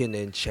 Check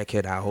in, check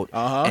it out.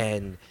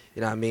 And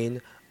you know what I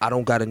mean. I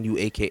don't got a new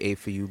AKA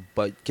for you,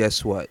 but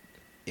guess what?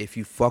 If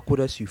you fuck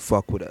with us, you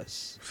fuck with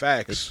us.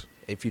 Facts.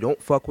 If you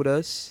don't fuck with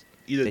us,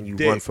 then you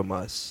run from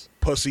us.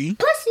 Pussy.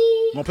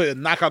 I'm gonna play a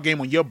knockout game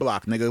on your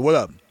block, nigga. What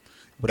up?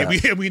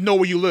 We know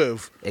where you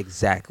live.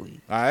 Exactly.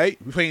 All right.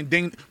 We playing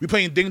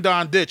ding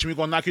dong ditch, and we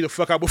gonna knock you the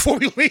fuck out before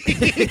we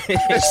leave.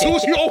 As soon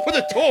as you open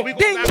the door, we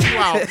gonna knock you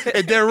out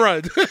and then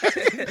run.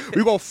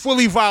 We gonna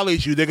fully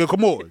violate you, nigga.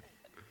 Come on.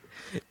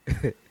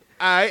 All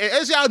right.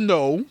 As y'all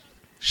know,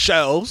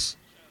 Shellz,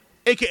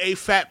 aka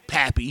Fat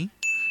Pappy,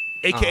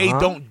 aka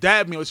Don't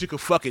Dab Me unless you can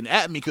fucking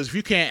at me. Because if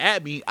you can't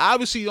at me,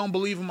 obviously you don't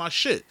believe in my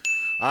shit.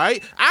 All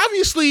right.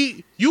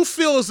 Obviously, you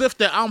feel as if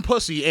that I'm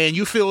pussy, and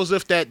you feel as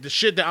if that the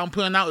shit that I'm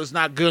putting out is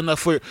not good enough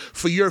for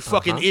your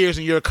fucking ears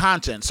and your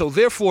content. So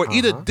therefore,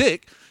 eat a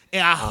dick.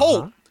 And I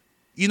hope,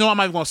 you know, I'm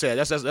not even gonna say it.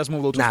 That's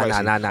move a little too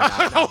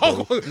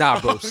spicy.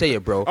 Nah, bro. Say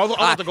it, bro.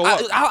 I'll to go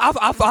up.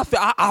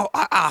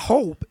 I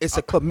hope it's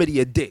a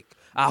chlamydia dick.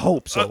 I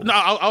hope so.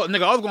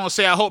 Nigga, I was gonna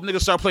say I hope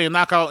niggas start playing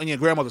knockout in your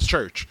grandmother's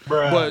church,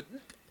 but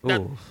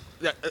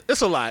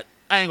it's a lot.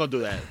 I ain't gonna do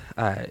that.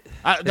 All right.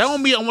 That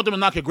don't mean I want them to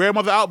knock your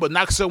grandmother out, but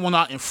knock someone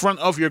out in front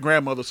of your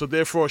grandmother. So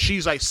therefore,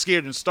 she's like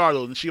scared and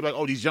startled, and she's like,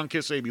 "Oh, these young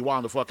kids say be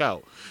wilding the fuck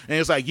out." And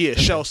it's like, "Yeah,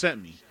 Shell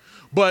sent me,"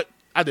 but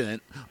I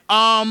didn't.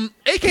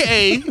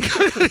 AKA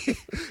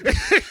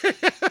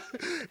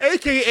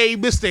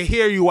Mr.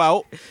 Hear You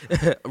Out,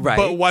 right?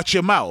 But watch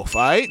your mouth.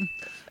 All right.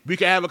 We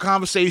can have a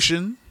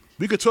conversation.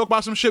 We could talk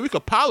about some shit. We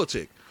could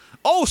politic.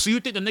 Oh, so you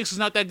think the Knicks is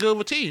not that good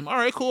of a team? All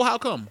right, cool. How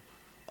come?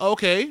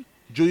 Okay.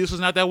 Julius is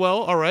not that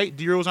well. All right.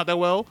 D-Rose not that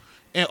well.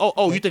 And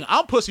you think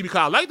I'm pussy because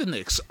I like the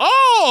Knicks.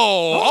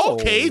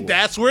 Okay.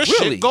 That's where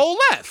shit go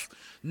left.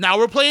 Now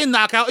we're playing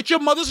knockout at your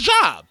mother's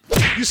job.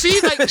 You see,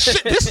 like,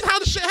 shit, this is how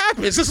the shit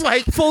happens. It's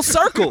like full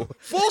circle.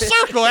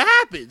 It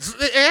happens.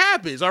 It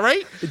happens, all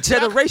right?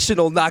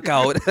 Generational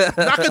knockout.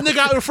 Knock a nigga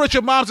out in front of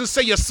your moms and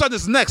say your son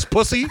is next,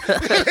 pussy.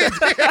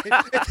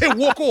 and then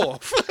walk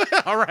off.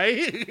 All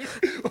right?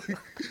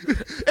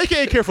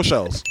 AKA Careful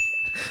Shellz.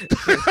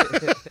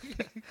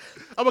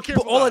 I'm a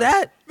careful all of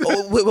that.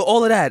 With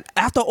all of that.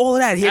 After all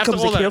of that, here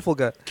comes the careful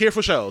guy.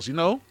 Careful Shellz, you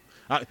know?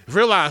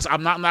 Realize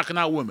I'm not knocking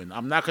out women.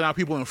 I'm knocking out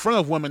people in front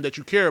of women that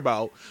you care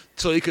about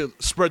so you could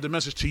spread the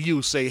message to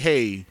you. Say,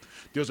 hey,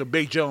 there's a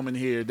big gentleman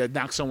here that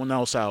knocked someone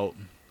else out.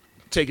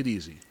 Take it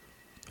easy.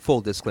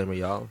 Full disclaimer,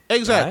 y'all.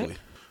 Exactly.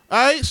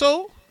 All right,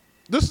 so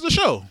this is the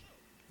show.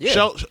 Yeah.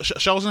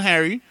 Shellz and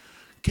Harry.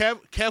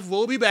 Kev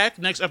will be back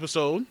next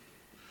episode.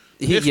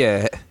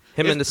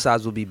 Him and the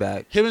Sides will be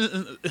back. Him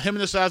and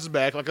the Sides is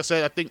back. Like I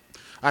said,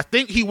 I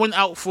think he went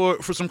out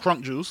for some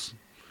crunk juice.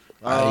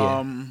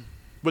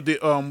 With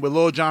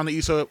Lil Jon, the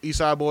East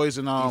Side Boys,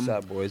 and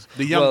the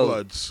Young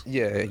Bloods.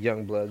 Yeah,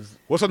 Young Bloods.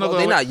 What's another?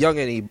 They're not young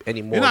anymore.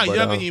 They're not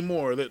young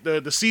anymore.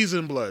 The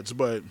seasoned Bloods,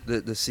 but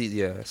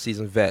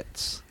seasoned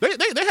vets.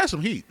 They had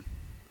some heat.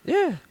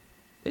 Yeah,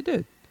 they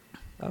did.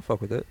 I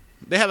fuck with it.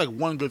 They had like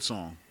one good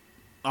song.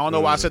 I don't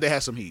know why I said they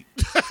had some heat.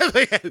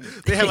 they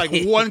had like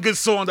one good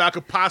song that I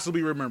could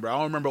possibly remember. I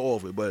don't remember all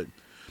of it, but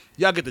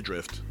y'all get the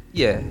drift.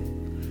 Yeah.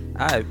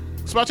 All right.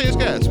 Spontaneous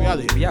cast. We out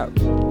of here. We out.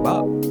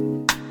 Bye.